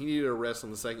 He needed a rest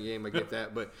on the second game. I get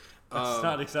that, but that's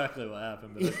not exactly what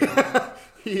happened.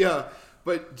 But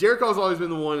but Jericho's always been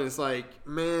the one that's like,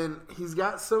 man, he's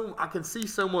got I can see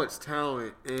so much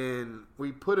talent, and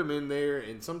we put him in there,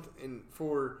 and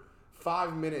for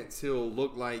 5 minutes he'll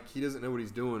look like he doesn't know what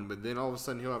he's doing, but then all of a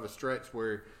sudden he'll have a stretch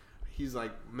where he's like,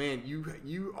 man,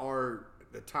 you are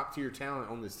the top tier talent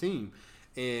on this team.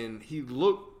 And he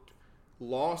looked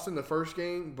lost in the first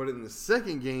game, but in the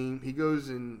second game he goes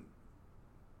and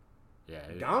Yeah,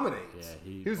 dominates.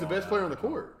 Yeah, he was the balled best player out on the of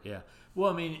control. court. Yeah.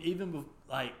 Well, I mean, even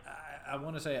like I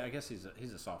want to say, I guess he's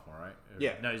a sophomore, right?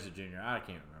 Yeah. No, he's a junior. I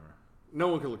can't remember. No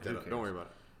one can look that Who up. cares? Don't worry about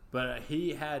it. But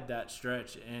he had that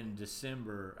stretch in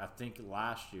December, I think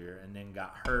last year, and then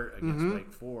got hurt against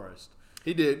Wake Forest.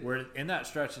 He did. Where in that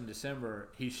stretch in December,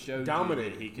 he showed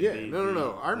Dominated. you that he could Yeah, be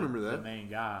no. I remember that. the main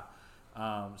guy.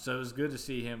 So it was good to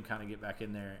see him kind of get back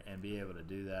in there and be able to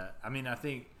do that. I mean, I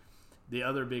think the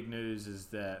other big news is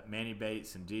that Manny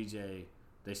Bates and DJ,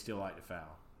 they still like to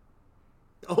foul.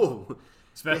 Oh,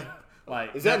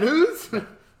 Like, is that news?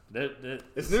 that-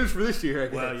 It's news for this year, I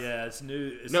guess. well, yeah, it's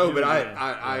new. It's No, new but again.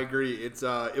 I agree. It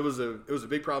was a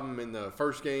big problem in the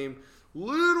first game.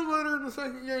 Little better in the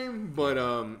second game, but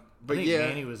I think yeah.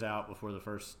 Manny was out before the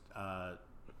first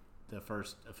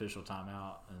official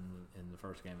timeout in the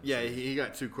first game. Of the Yeah, season. he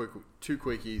got two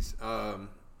quickies.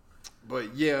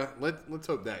 But yeah, let's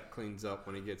hope that cleans up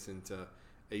when it gets into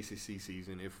ACC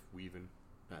season, if we even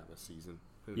have a season.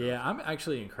 Who knows? Yeah, I'm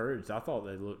actually encouraged. I thought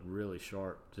they looked really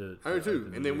sharp. I do too.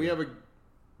 open And the then we year. have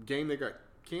a game that got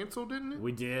canceled, didn't it?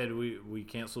 We did. We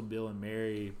canceled Bill and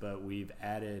Mary, but we've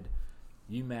added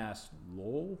UMass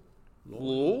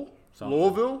Something.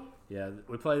 Louisville. Yeah,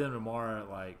 we play them tomorrow at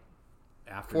like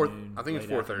afternoon. I think it's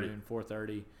late 4:30. afternoon,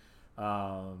 4:30.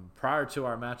 Prior to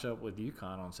our matchup with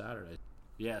UConn on Saturday.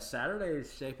 Yeah, Saturday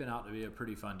is shaping out to be a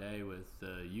pretty fun day with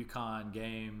the UConn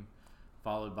game,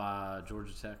 followed by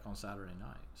Georgia Tech on Saturday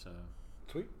night. So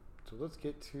Sweet. So let's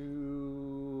get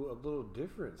to a little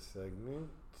different segment.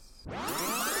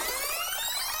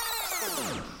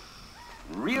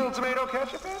 Real tomato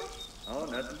ketchup, Eddie? Oh,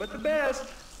 nothing but the best.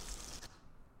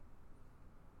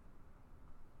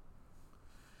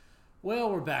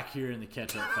 well, we're back here in the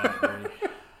ketchup factory.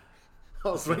 I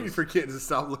was waiting for Kitten to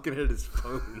stop looking at his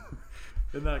phone.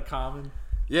 Isn't that common?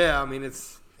 Yeah, I mean,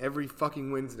 it's every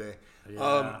fucking Wednesday.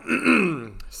 Yeah.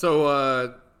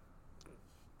 So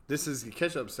this is the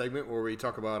catch-up segment where we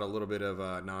talk about a little bit of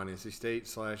non-NC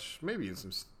State / maybe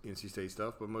some NC State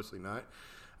stuff, but mostly not.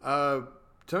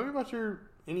 Tell me about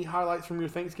any highlights from your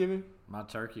Thanksgiving. My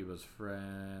turkey was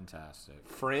fantastic.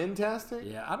 Fantastic?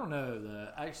 Yeah, I don't know.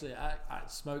 Actually, I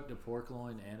smoked a pork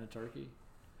loin and a turkey,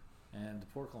 and the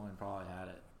pork loin probably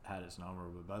had its number,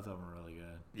 but both of them were really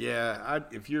good. Yeah,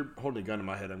 if you're holding a gun to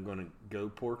my head, I'm going to go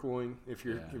pork loin if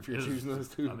you're Yeah. choosing those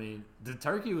two. I mean, the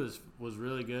turkey was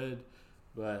really good,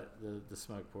 but the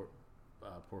smoked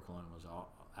pork loin was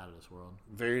all out of this world.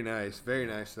 Very nice, very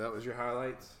nice. So that was your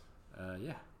highlights.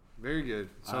 Yeah. Very good.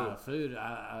 So Food.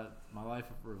 My life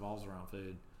revolves around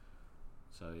food.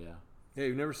 So yeah. yeah,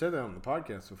 you've never said that on the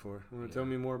podcast before. You want to tell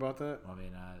me more about that? I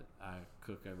mean, I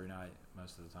cook every night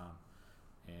most of the time,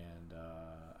 and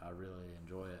I really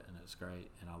enjoy it, and it's great,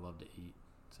 and I love to eat.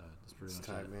 So that's pretty It's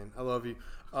much tight, it. man. I love you.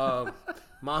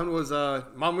 Mine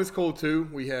was cold too.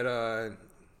 We had a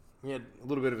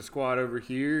little bit of a squad over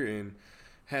here and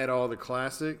had all the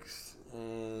classics.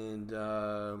 And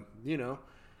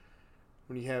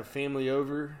when you have family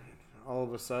over, all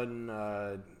of a sudden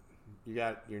you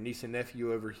got your niece and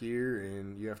nephew over here,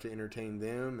 and you have to entertain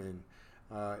them, and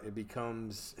it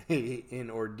becomes an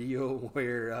ordeal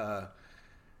where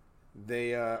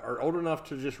they are old enough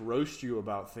to just roast you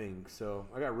about things. So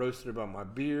I got roasted about my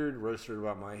beard, roasted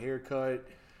about my haircut,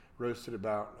 roasted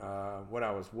about what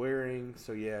I was wearing.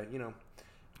 So yeah,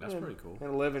 That's pretty cool. An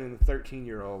 11 and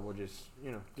 13-year-old will just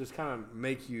kind of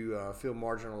make you feel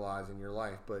marginalized in your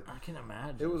life. But I can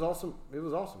imagine. it was awesome. It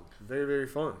was awesome. Very, very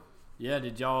fun. Yeah,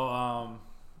 did y'all?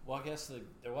 Well, I guess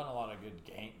there wasn't a lot of good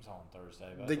games on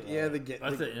Thursday. But The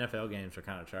NFL games are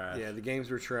kind of trash. Yeah, the games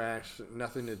were trash.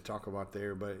 Nothing to talk about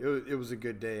there, but it was a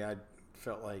good day. I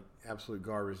felt like absolute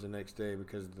garbage the next day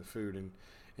because of the food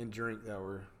and drink that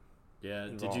were. Yeah.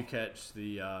 Did involved. you catch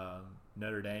the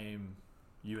Notre Dame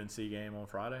UNC game on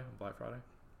Friday, Black Friday?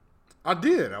 I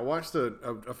did. I watched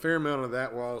a fair amount of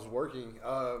that while I was working.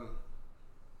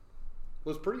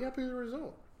 Was pretty happy with the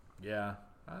result. Yeah,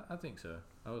 I think so.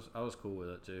 I was cool with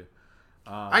it too.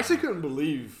 I actually couldn't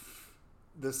believe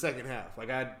the second half. Like,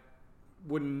 I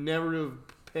would never have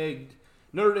pegged.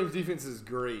 Notre Dame's defense is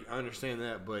great. I understand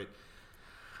that, but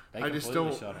They I just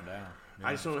completely don't- shut them down.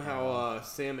 I just don't know how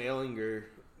Sam Ehlinger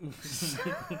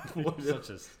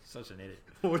such an idiot.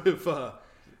 would have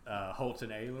Holton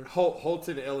Ayler.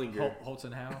 Holton Ehlinger.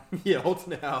 Holton Howe. Yeah,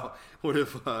 Holton Howe would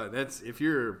have. That's if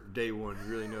you're day one,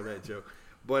 you really know that joke.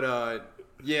 But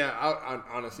yeah, I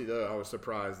honestly though I was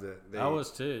surprised that I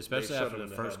was too, especially shut after the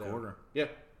them first hell down. quarter. Yeah,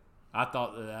 I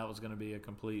thought that was going to be a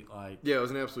complete yeah, it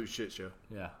was an absolute shit show.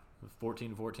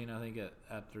 14-14. I think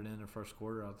after the end of the first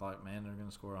quarter, I was like, man, they're going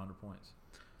to score 100 points.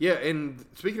 Yeah, and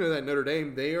speaking of that, Notre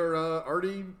Dame, they are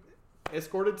already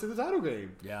escorted to the title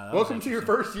game. Yeah, that welcome was to your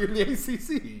first year in the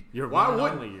ACC. Your why one and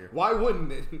wouldn't only year. Why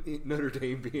wouldn't Notre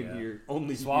Dame be in your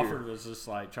only Swofford year? was just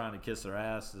like trying to kiss their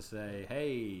ass to say,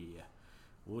 "Hey,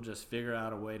 we'll just figure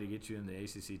out a way to get you in the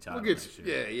ACC title We'll next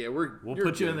year. we'll We'll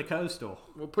put you good. in the Coastal."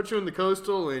 We'll put you in the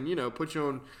Coastal and, put you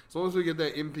on, as long as we get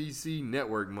that MPC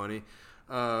network money,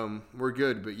 we're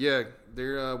good. But, yeah,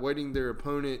 they're waiting their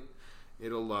opponent.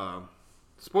 It'll,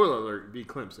 spoiler alert, be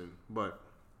Clemson. But,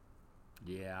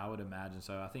 Yeah, I would imagine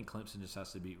so. I think Clemson just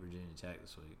has to beat Virginia Tech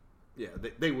this week. yeah,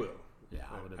 they will. Yeah,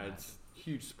 I would imagine. It's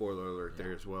huge spoiler alert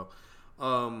there as well.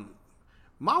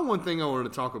 My one thing I wanted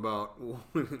to talk about.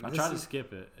 I try to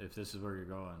skip it if this is where you're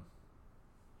going.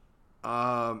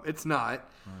 It's not.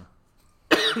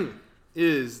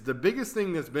 Is the biggest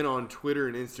thing that's been on Twitter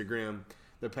and Instagram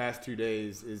the past 2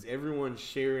 days is everyone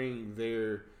sharing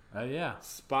their Oh, yeah.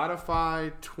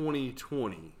 Spotify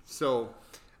 2020. So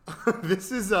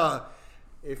this is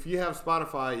if you have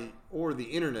Spotify or the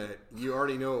internet, you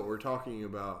already know what we're talking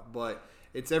about. But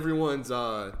it's everyone's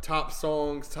top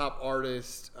songs, top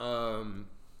artists, and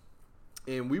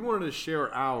we wanted to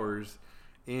share ours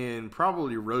and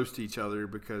probably roast each other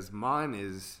because mine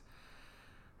is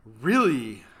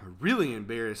really, really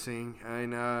embarrassing,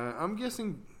 and I'm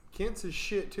guessing Kent's is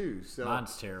shit too. So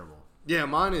Mine's terrible. yeah,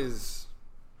 mine's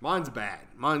bad.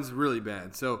 Mine's really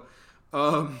bad. So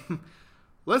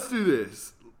let's do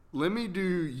this. Let me do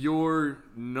your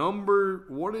number.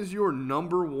 What is your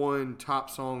number one top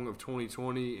song of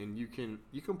 2020? And you can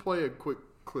play a quick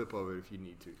clip of it if you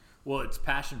need to. Well, it's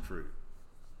Passion Fruit.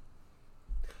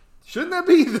 Shouldn't that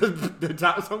be the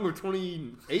top song of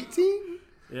 2018?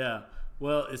 Yeah.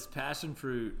 Well, it's Passion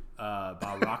Fruit by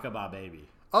Rockabye Baby.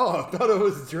 Oh, I thought it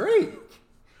was Drake.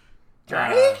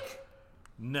 Drake?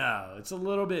 No, it's a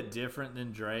little bit different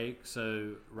than Drake.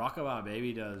 So Rockabye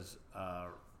Baby does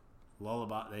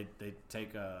lullaby. They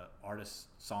take artist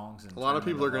songs and A lot of turn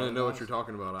them people are into going to know what lullabies. you're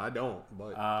talking about. I don't,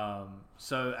 but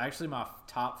So actually, my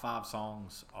top 5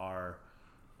 songs are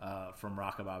from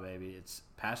Rockabye Baby. It's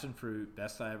Passion Fruit,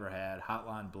 Best I Ever Had,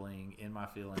 Hotline Bling, In My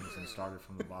Feelings, and Started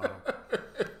from the Bottom.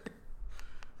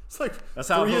 it's like That's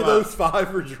how I 3 put of my- those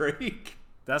 5 are Drake.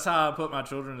 That's how I put my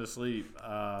children to sleep.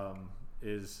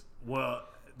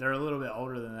 They're a little bit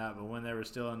older than that, but when they were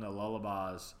still in the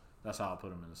lullabies, that's how I put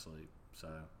them to sleep. So,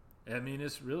 I mean,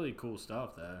 it's really cool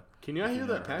stuff, though. Can you not hear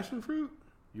that passion fruit?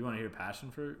 You want to hear Passion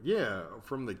Fruit? Yeah,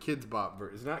 from the Kids Bop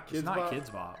version. It's not Kids It's not Bop. Kids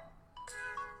Bop.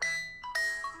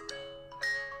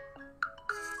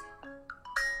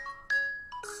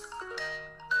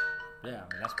 Yeah,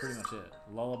 I mean, that's pretty much it.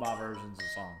 Lullaby versions of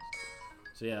songs.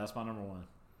 So, yeah, that's my number one.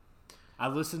 I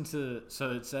listened to,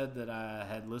 so it said that I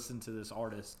had listened to this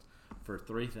artist for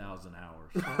 3,000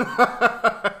 hours.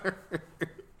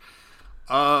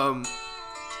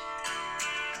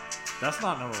 That's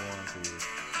not number one for you.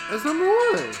 That's number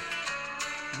one.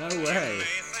 No way.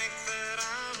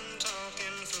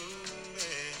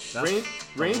 That's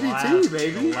Randy the last, T,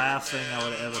 baby. The last thing I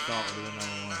would have ever thought would have been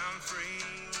number one.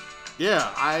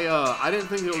 Yeah, I didn't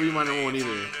think it would be my number one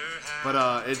either.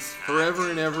 But it's Forever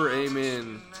and Ever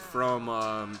Amen from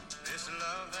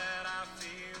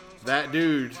that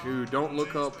dude who don't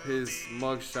look up his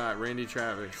mugshot, Randy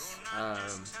Travis.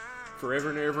 Forever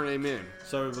and Ever and Amen.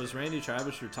 So was Randy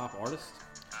Travis your top artist?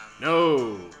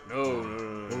 No. Well,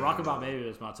 Rockabye Baby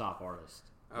is my top artist.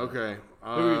 Okay. Who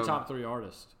are your top 3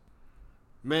 artists?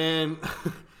 Man,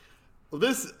 well,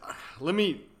 this let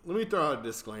me throw out a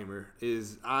disclaimer.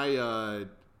 Is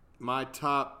my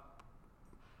top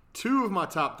 2 of my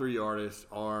top 3 artists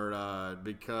are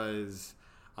because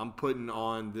I'm putting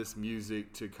on this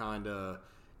music to kind of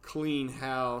clean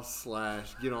house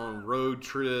 / get on road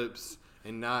trips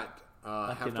and not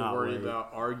have to cannot worry wait. about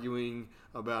arguing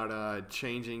about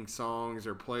changing songs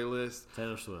or playlists.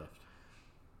 Taylor Swift.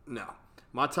 No.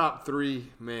 My top 3,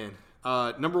 man.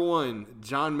 Number 1,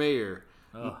 John Mayer.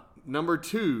 Ugh. Number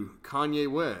 2, Kanye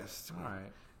West. All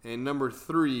right. And number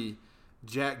 3,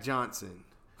 Jack Johnson.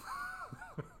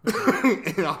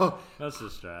 And That's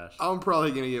just trash. I'm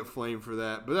probably gonna get flamed for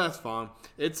that, but that's fine.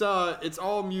 It's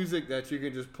all music that you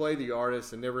can just play the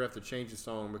artist and never have to change the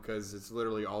song because it's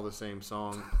literally all the same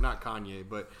song. Not Kanye,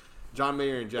 but John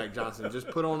Mayer and Jack Johnson. Just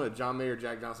put on a John Mayer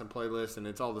Jack Johnson playlist and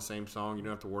it's all the same song. You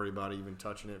don't have to worry about even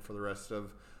touching it for the rest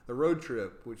of the road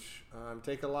trip, which I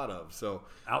take a lot of. So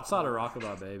Outside of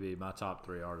Rockabye Baby, my top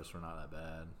 3 artists were not that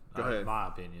bad. Go ahead. In my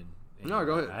opinion. No,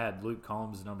 go ahead. I had Luke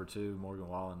Combs number 2, Morgan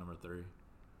Wallen number 3.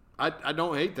 I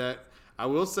don't hate that. I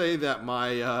will say that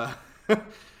my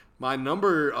my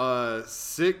number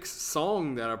 6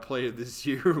 song that I played this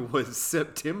year was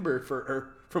September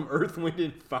from Earth, Wind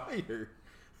and Fire.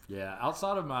 Yeah,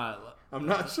 outside of my, I'm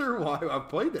not sure why I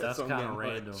played that that's song. kind that of much.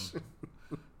 random.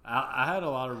 I had a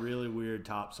lot of really weird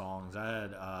top songs. I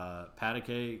had Pat a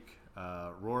Cake,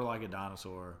 Roar Like a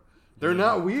Dinosaur. They're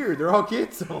not weird. They're all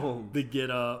kid songs. The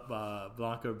Get Up by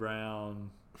Blanco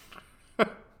Brown. I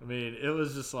mean, it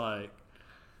was just like,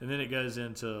 and then it goes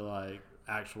into like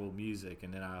actual music,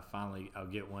 and then I'll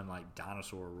get one like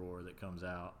Dinosaur Roar that comes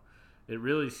out. It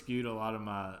really skewed a lot of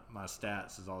my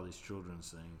stats as all these children's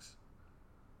things.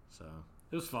 So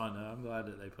it was fun though. I'm glad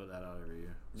that they put that out every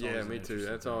year. It's Yeah, always me an too.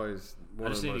 interesting That's thing. always one I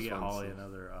of just the need to most get fun Holly things.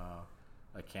 another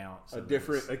account. A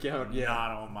different account, yeah.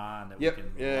 Not on mine. That Yep. we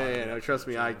can Yeah. No, trust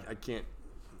me, I I can't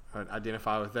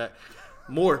identify with that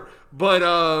more. But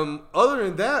other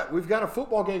than that, we've got a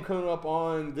football game coming up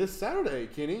on this Saturday,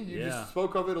 Kenny. You Yeah. just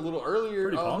spoke of it a little earlier.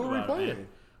 Pretty Who bummed are we about it, playing? man.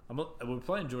 We're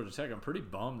playing Georgia Tech. I'm pretty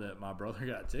bummed that my brother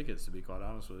got tickets, to be quite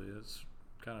honest with you. It's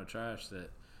kind of trash that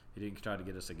he didn't try to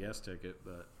get us a guest ticket,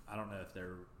 but I don't know if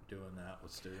they're doing that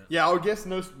with students. Yeah, I would guess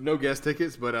no guest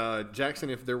tickets, but Jackson,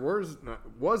 if there was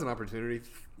an opportunity,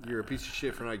 you're a piece of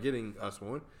shit for not getting us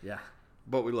one. Yeah.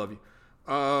 But we love you.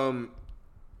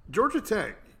 Georgia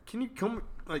Tech, can you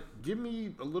give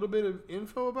me a little bit of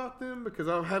info about them? Because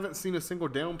I haven't seen a single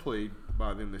down played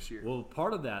by them this year. Well,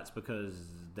 part of that's because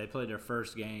they played their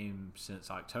first game since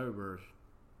October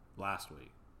last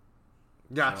week.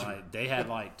 Gotcha. So, like, they had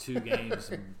like 2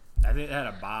 games. I think they had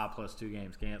a bye plus 2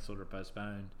 games canceled or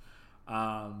postponed.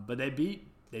 But they beat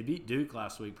Duke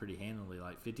last week pretty handily,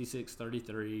 like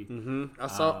 56-33.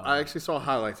 I actually saw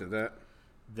highlights of that.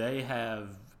 They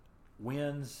have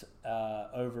wins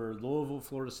over Louisville,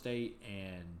 Florida State,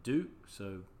 and Duke.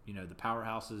 So, the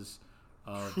powerhouses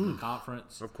of the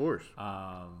conference. Of course.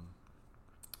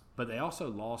 But they also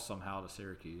lost somehow to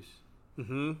Syracuse.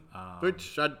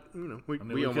 Which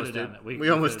we almost did. We We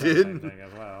almost could've done the did. same thing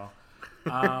as well.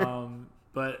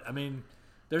 But I mean,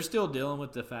 they're still dealing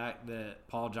with the fact that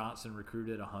Paul Johnson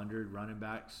recruited 100 running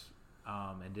backs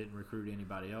and didn't recruit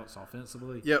anybody else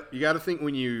offensively. Yep, you got to think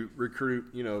when you recruit,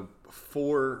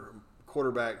 4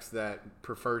 quarterbacks that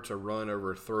prefer to run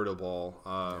over throw the ball.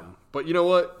 But you know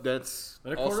what? That's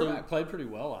But a also quarterback played pretty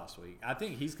well last week. I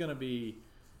think he's going to be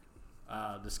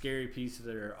the scary piece of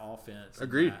their offense. in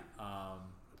Agreed. that,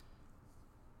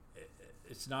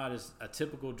 it's not as a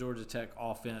typical Georgia Tech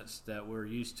offense that we're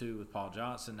used to with Paul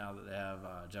Johnson. Now that they have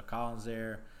Jeff Collins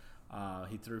there,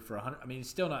 he threw for 100. I mean, he's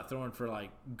still not throwing for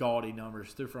like gaudy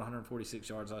numbers. Threw for 146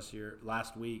 yards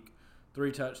last week,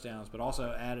 3 touchdowns, but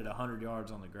also added 100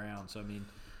 yards on the ground. So I mean,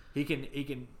 he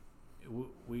can.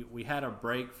 We had a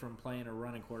break from playing a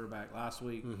running quarterback last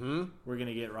week. We're going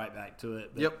to get right back to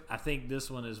it. But Yep. I think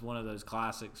this one is one of those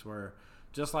classics where,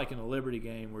 just like in the Liberty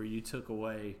game where you took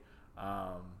away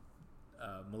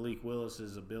Malik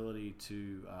Willis's ability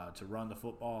to run the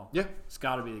football. Yeah. It's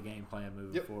got to be the game plan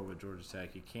moving Yep. forward with Georgia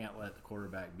Tech. You can't let the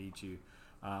quarterback beat you.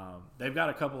 They've got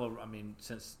a couple of,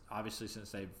 since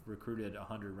they've recruited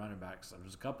 100 running backs,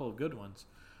 there's a couple of good ones.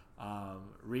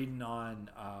 Reading on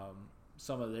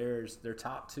some of theirs, their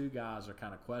top 2 guys are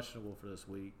kind of questionable for this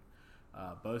week.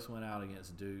 Both went out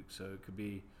against Duke, so it could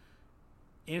be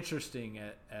interesting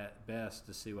at best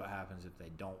to see what happens if they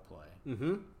don't play.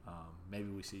 Maybe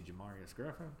we see Jamarius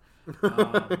Griffin,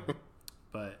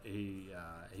 but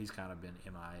he's kind of been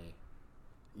MIA.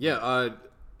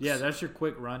 Yeah, That's your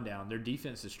quick rundown. Their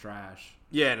defense is trash,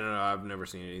 yeah. No, I've never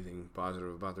seen anything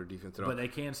positive about their defense at all. but they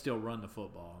can still run the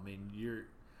football. I mean,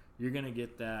 you're going to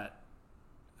get that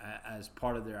as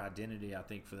part of their identity, I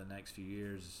think, for the next few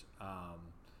years.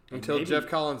 Until maybe- Jeff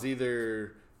Collins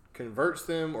either converts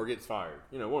them or gets fired.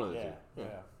 One of the two. Yeah,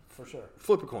 for sure.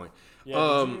 Flip a coin.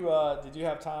 Yeah, did you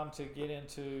have time to get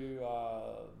into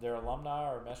their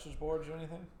alumni or message boards or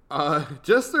anything?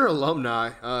 Just their alumni.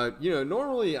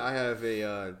 Normally I have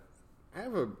I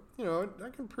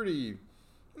can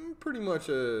I'm pretty much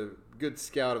a good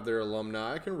scout of their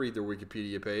alumni. I can read their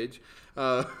Wikipedia page.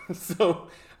 I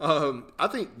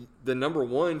think the number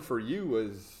one for you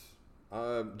was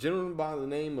a gentleman by the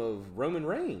name of Roman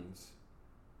Reigns.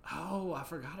 Oh, I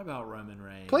forgot about Roman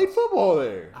Reigns. Played football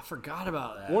there. I forgot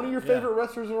about that. One of your favorite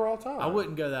wrestlers of all time. I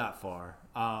wouldn't go that far.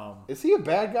 Is he a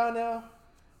bad guy now?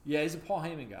 Yeah, he's a Paul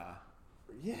Heyman guy.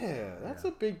 Yeah, that's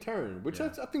a big turn, which Yeah.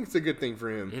 I think it's a good thing for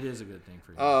him. It is a good thing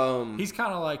for him. Um, He's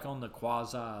kind of like on the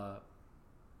quasi.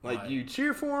 like, do you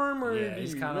cheer for him or Yeah, do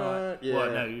he's you kind not? of. Yeah.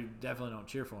 Well, no, you definitely don't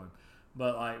cheer for him.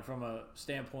 But like from a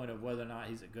standpoint of whether or not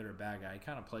he's a good or bad guy, he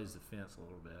kind of plays the fence a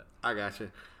little bit. I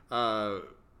gotcha.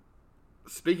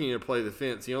 Speaking of play the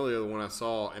fence, the only other one I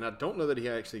saw, and I don't know that he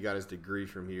actually got his degree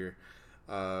from here,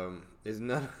 is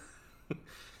none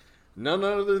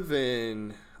other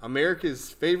than America's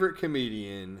favorite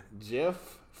comedian,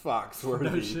 Jeff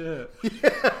Foxworthy. No shit.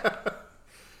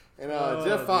 And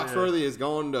Jeff Foxworthy has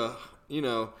gone to,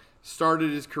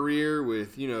 started his career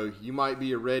with, you might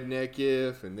be a redneck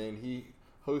if, and then he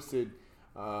hosted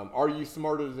Are You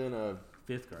Smarter Than a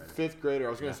Fifth grader? I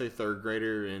was going to say third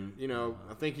grader, and,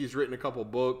 I think he's written a couple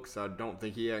books. I don't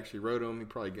think he actually wrote them. He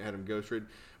probably had them ghostwritten.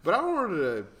 But I wanted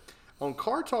to, on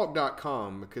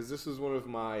cartalk.com, because this is one of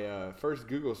my first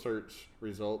Google search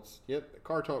results. Yep,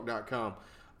 cartalk.com.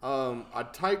 I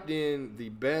typed in the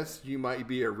best you might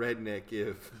be a redneck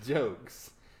if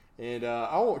jokes. And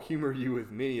I won't humor you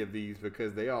with many of these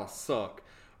because they all suck.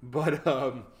 But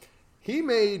he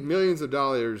made millions of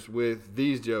dollars with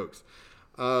these jokes.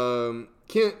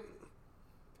 Kent,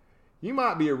 you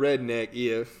might be a redneck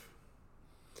if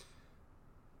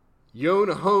you own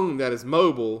a home that is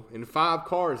mobile and 5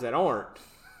 cars that aren't.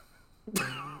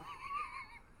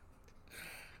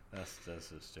 That's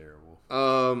just terrible.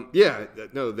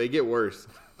 No, they get worse.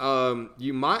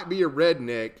 You might be a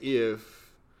redneck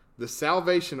if the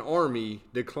Salvation Army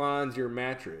declines your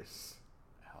mattress.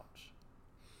 Ouch.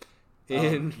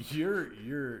 And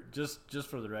you're just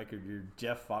for the record, your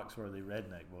Jeff Foxworthy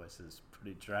redneck voice is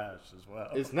pretty trash as well.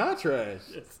 It's not trash.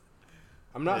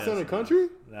 I'm not Yes, sounding man. country?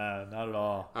 Nah, not at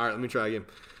all. All right, let me try again.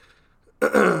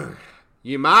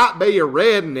 You might be a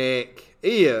redneck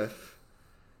if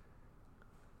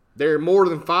there are more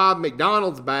than 5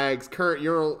 McDonald's bags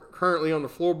currently on the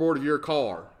floorboard of your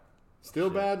car. Still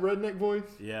bad redneck voice?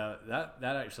 Yeah, that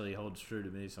actually holds true to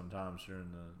me sometimes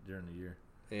during the year.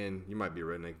 And you might be a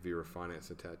redneck if you were finance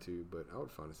a tattoo, but I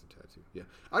would finance a tattoo. Yeah,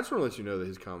 I just want to let you know that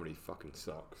his comedy fucking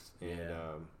sucks, and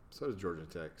so does Georgia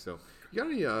Tech. So,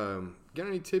 you got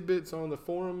any tidbits on the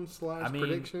forum /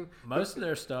 prediction? Most of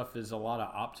their stuff is a lot of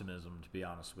optimism. To be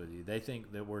honest with you, they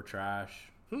think that we're trash,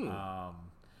 and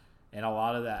a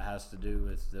lot of that has to do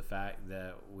with the fact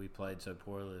that we played so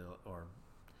poorly, or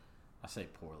I say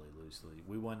poorly loosely.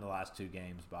 We won the last 2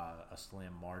 games by a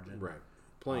slim margin, Right,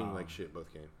 playing like shit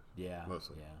both games. Yeah,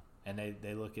 mostly. Yeah, and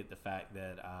they look at the fact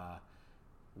that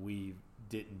we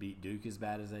didn't beat Duke as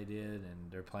bad as they did, and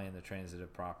they're playing the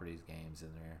transitive properties games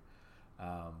in there.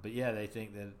 But yeah, they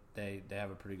think that they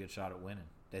have a pretty good shot at winning.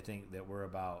 They think that we're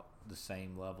about the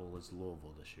same level as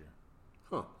Louisville this year,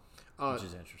 which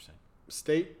is interesting.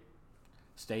 State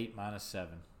State -7,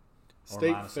 or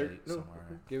State -8 30. No, somewhere.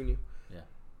 okay, giving you. Yeah.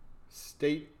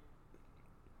 State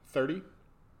 30.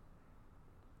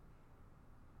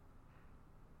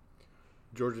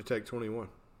 Georgia Tech 21.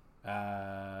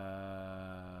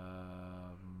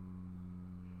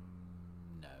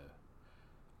 No.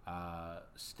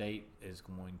 State is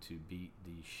going to beat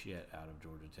the shit out of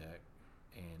Georgia Tech,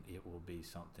 and it will be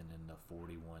something in the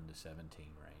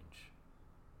 41-17 range.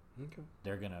 Okay.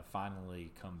 They're going to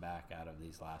finally come back out of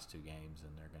these last 2 games,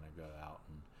 and they're going to go out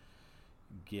and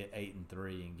get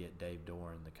 8-3 and get Dave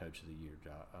Doran the Coach of the Year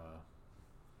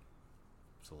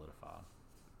solidified.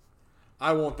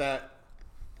 I want that.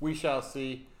 We shall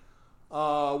see. We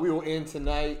will end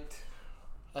tonight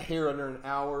here under an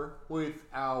hour with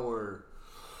our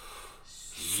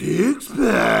Six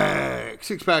Pack.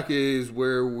 Six Pack is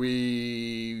where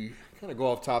we kind of go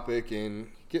off topic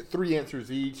and get 3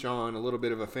 answers each on a little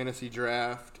bit of a fantasy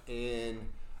draft.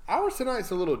 And ours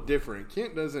tonight's a little different.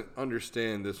 Kent doesn't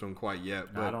understand this one quite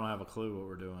yet. But I don't have a clue what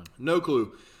we're doing. No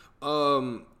clue.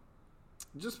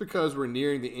 Just because we're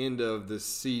nearing the end of the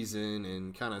season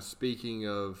and kind of speaking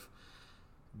of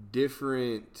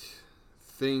different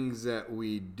things that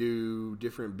we do,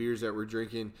 different beers that we're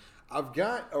drinking, I've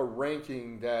got a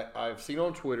ranking that I've seen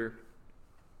on Twitter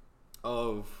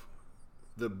of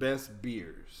the best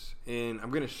beers. And I'm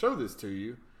going to show this to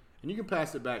you, and you can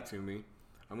pass it back to me.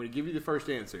 I'm going to give you the first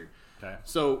answer. Okay.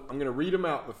 So I'm going to read them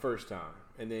out the first time,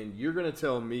 and then you're going to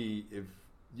tell me if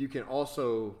you can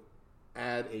also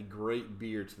add a great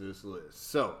beer to this list.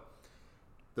 So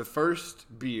the first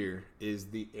beer is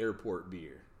the airport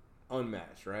beer.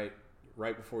 Unmatched, right?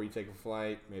 Right before you take a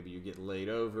flight, maybe you get laid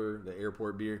over, the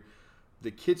airport beer. The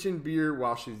kitchen beer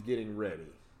while she's getting ready.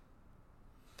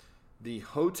 The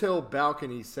hotel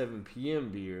balcony 7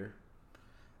 p.m. beer.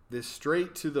 The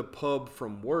straight to the pub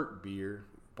from work beer,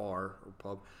 bar or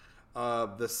pub.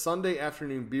 The Sunday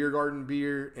afternoon beer garden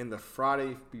beer, and the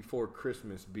Friday before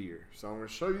Christmas beer. So I'm going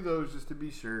to show you those just to be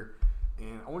sure.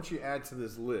 And I want you to add to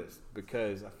this list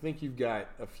because I think you've got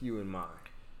a few in mind.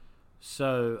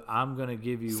 So I'm going to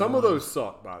give you Some of those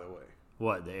suck, by the way.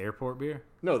 What, the airport beer?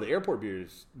 No, the airport beer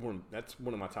is that's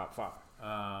one of my top 5.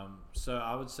 So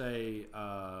I would say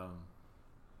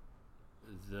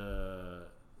the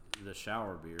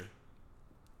shower beer.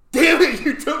 Damn it,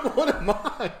 you took one of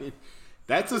mine.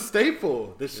 That's a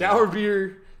staple. The shower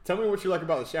beer. Tell me what you like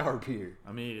about the shower beer.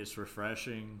 I mean, it's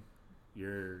refreshing.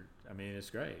 It's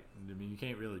great. I mean, you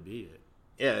can't really beat it.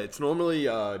 Yeah, it's normally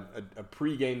a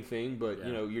pregame thing, but Yeah.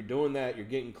 you know, you're doing that, you're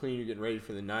getting clean, you're getting ready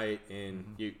for the night, and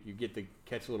you get to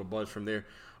catch a little buzz from there.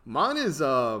 Mine is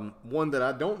one that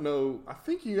I don't know. I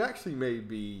think you actually may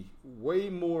be way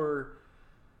more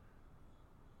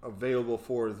available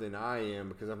for than I am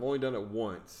because I've only done it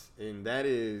once, and that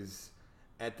is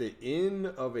at the end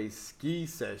of a ski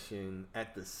session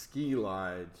at the ski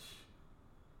lodge.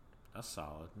 That's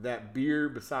solid. That beer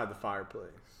beside the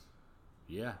fireplace.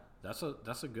 Yeah, that's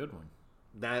a good one.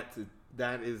 That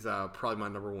is probably my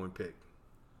number one pick.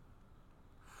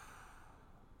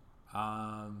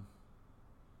 I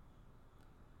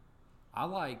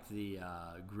like the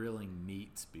grilling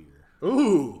meats beer.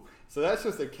 Ooh, so that's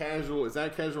just a casual. Is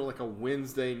that casual like a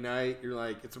Wednesday night? You're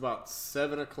like, it's about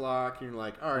 7 o'clock, and you're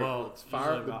like, all right, let's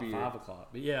fire up the beer. 5 o'clock.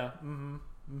 But yeah,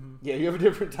 Yeah, you have a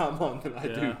different timeline than I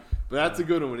do, Yeah. but that's a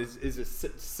good one. Is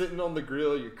just sitting on the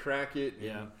grill, you crack it, and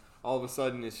Yeah. all of a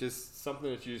sudden it's just something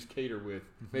that you just cater with.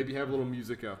 Maybe have a little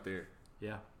music out there.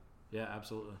 yeah,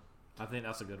 absolutely. I think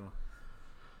that's a good one.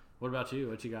 What about you?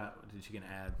 What you got? What you can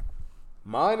add?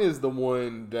 Mine is the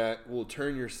one that will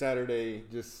turn your Saturday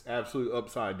just absolutely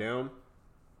upside down.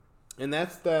 And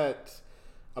that's that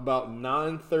about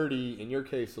 9:30, in your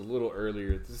case a little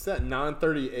earlier. It's that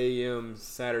 9:30 a.m.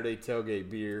 Saturday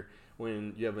tailgate beer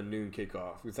when you have a noon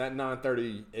kickoff. It's that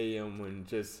 9:30 a.m. when it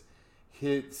just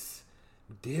hits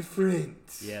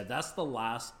different. Yeah, that's the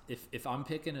last. If I'm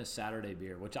picking a Saturday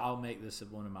beer, which I'll make this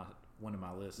one of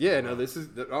my lists. Yeah, as no, well. this is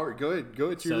all right. Go ahead to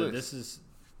your So list.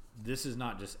 this is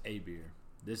not just a beer.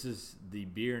 This is the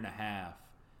beer and a half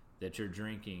that you're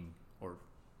drinking or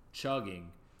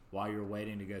chugging while you're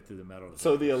waiting to go through the metal detectors.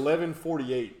 So the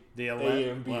 11:48 the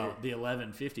a.m. beer. Well, the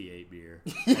 11:58 beer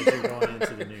as you're going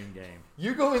into the noon game.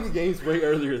 You go in the games way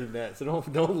earlier than that, so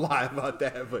don't lie about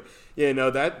that. But yeah,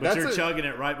 no, But that's you're a, chugging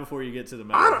it right before you get to the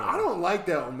metal I detectors. don't like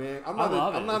that one, man. I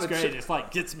love it. I'm not It's a great. chug, It's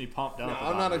like gets me pumped up. no,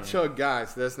 about I'm not a it. chug guy,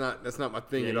 so that's not my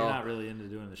thing Yeah, at you're all. not really into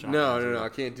doing the shotguns. No, I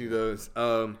can't do those.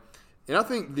 And I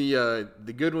think the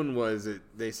good one was that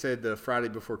they said the Friday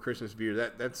before Christmas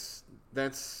beer. That's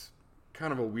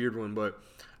kind of a weird one, but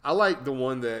I like the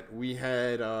one that we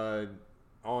had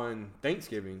on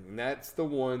Thanksgiving, and that's the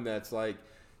one that's like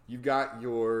you've got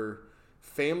your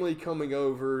family coming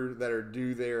over that are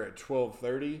due there at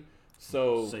 12:30.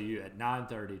 So you at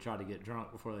 9:30 try to get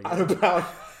drunk before they at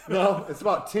get it's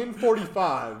about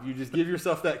 10:45. You just give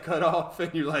yourself that cutoff,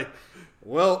 and you're like,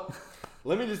 well,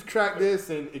 let me just crack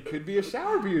this, and it could be a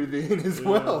shower beer then as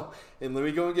well. And let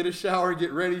me go and get a shower and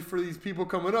get ready for these people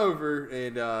coming over.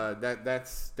 And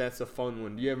that's a fun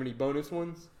one. Do you have any bonus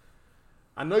ones?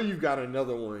 I know you've got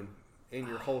another one in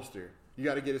your holster. You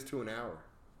got to get us to an hour.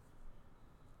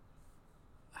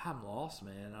 I'm lost,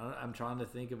 man. I'm trying to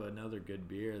think of another good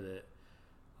beer that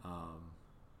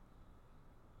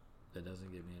that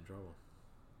doesn't get me in trouble.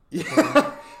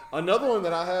 Yeah. Another one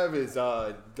that I have is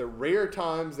the rare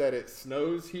times that it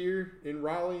snows here in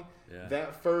Raleigh. Yeah.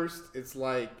 That first, it's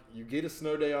like you get a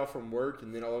snow day off from work,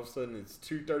 and then all of a sudden it's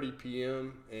 2:30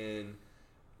 p.m. and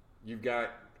you've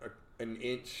got an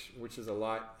inch, which is a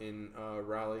lot in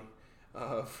Raleigh,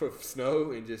 of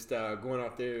snow, and just going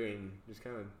out there and just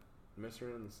kind of messing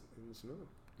around in the snow.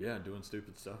 Yeah, doing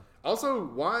stupid stuff. Also,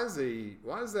 why is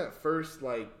that first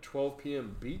like 12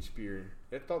 p.m. beach beer?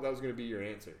 I thought that was going to be your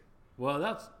answer. Well,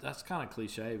 that's kind of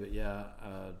cliche, but yeah.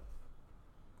 I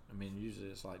mean, usually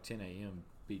it's like 10 a.m.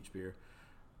 beach beer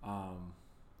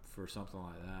for something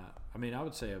like that. I mean, I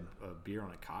would say a beer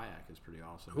on a kayak is pretty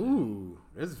awesome. Ooh,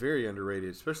 that's very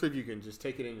underrated, especially if you can just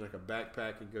take it in like a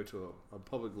backpack and go to a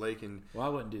public lake and. Well, I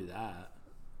wouldn't do that.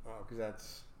 Oh, because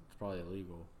that's. It's probably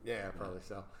illegal. Yeah, probably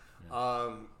so.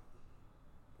 Yeah.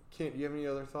 Kent, do you have any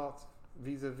other thoughts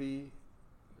vis-a-vis?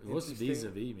 What's NC State?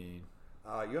 vis-a-vis mean?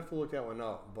 You have to look that one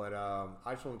up, but I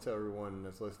just want to tell everyone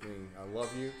that's listening, I love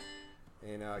you.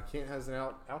 And Kent has an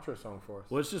outro song for us.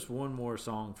 Well, it's just one more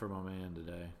song for my man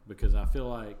today because I feel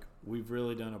like we've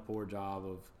really done a poor job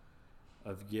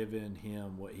of giving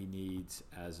him what he needs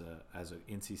as a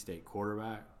NC State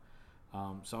quarterback.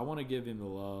 So I want to give him the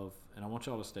love, and I want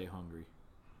y'all to stay hungry.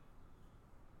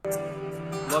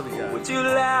 Love you guys. Would you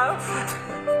laugh?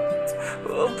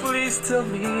 Oh, please tell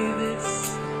me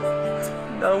this.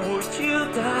 Now would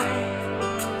you die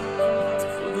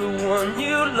for the one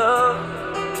you love?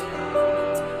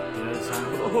 You know the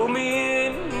song? Hold me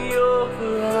in your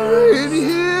arms. In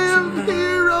him,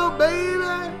 hero,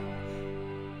 baby.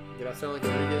 Did I sound like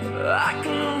Enrique? I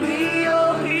can be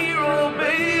your hero,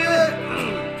 baby.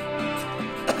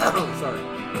 Sorry.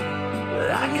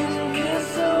 I can kiss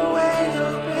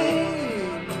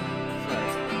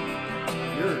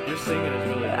singing is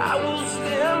really good. I will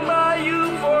stand by you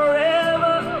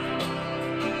forever.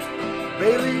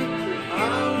 Bailey,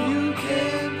 how you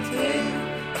can take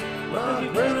my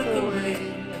breath away.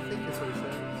 I think that's what it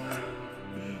says.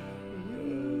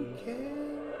 You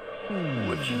can.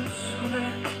 Would you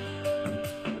swear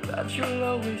that you'll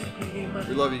always be my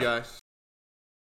We love you guys.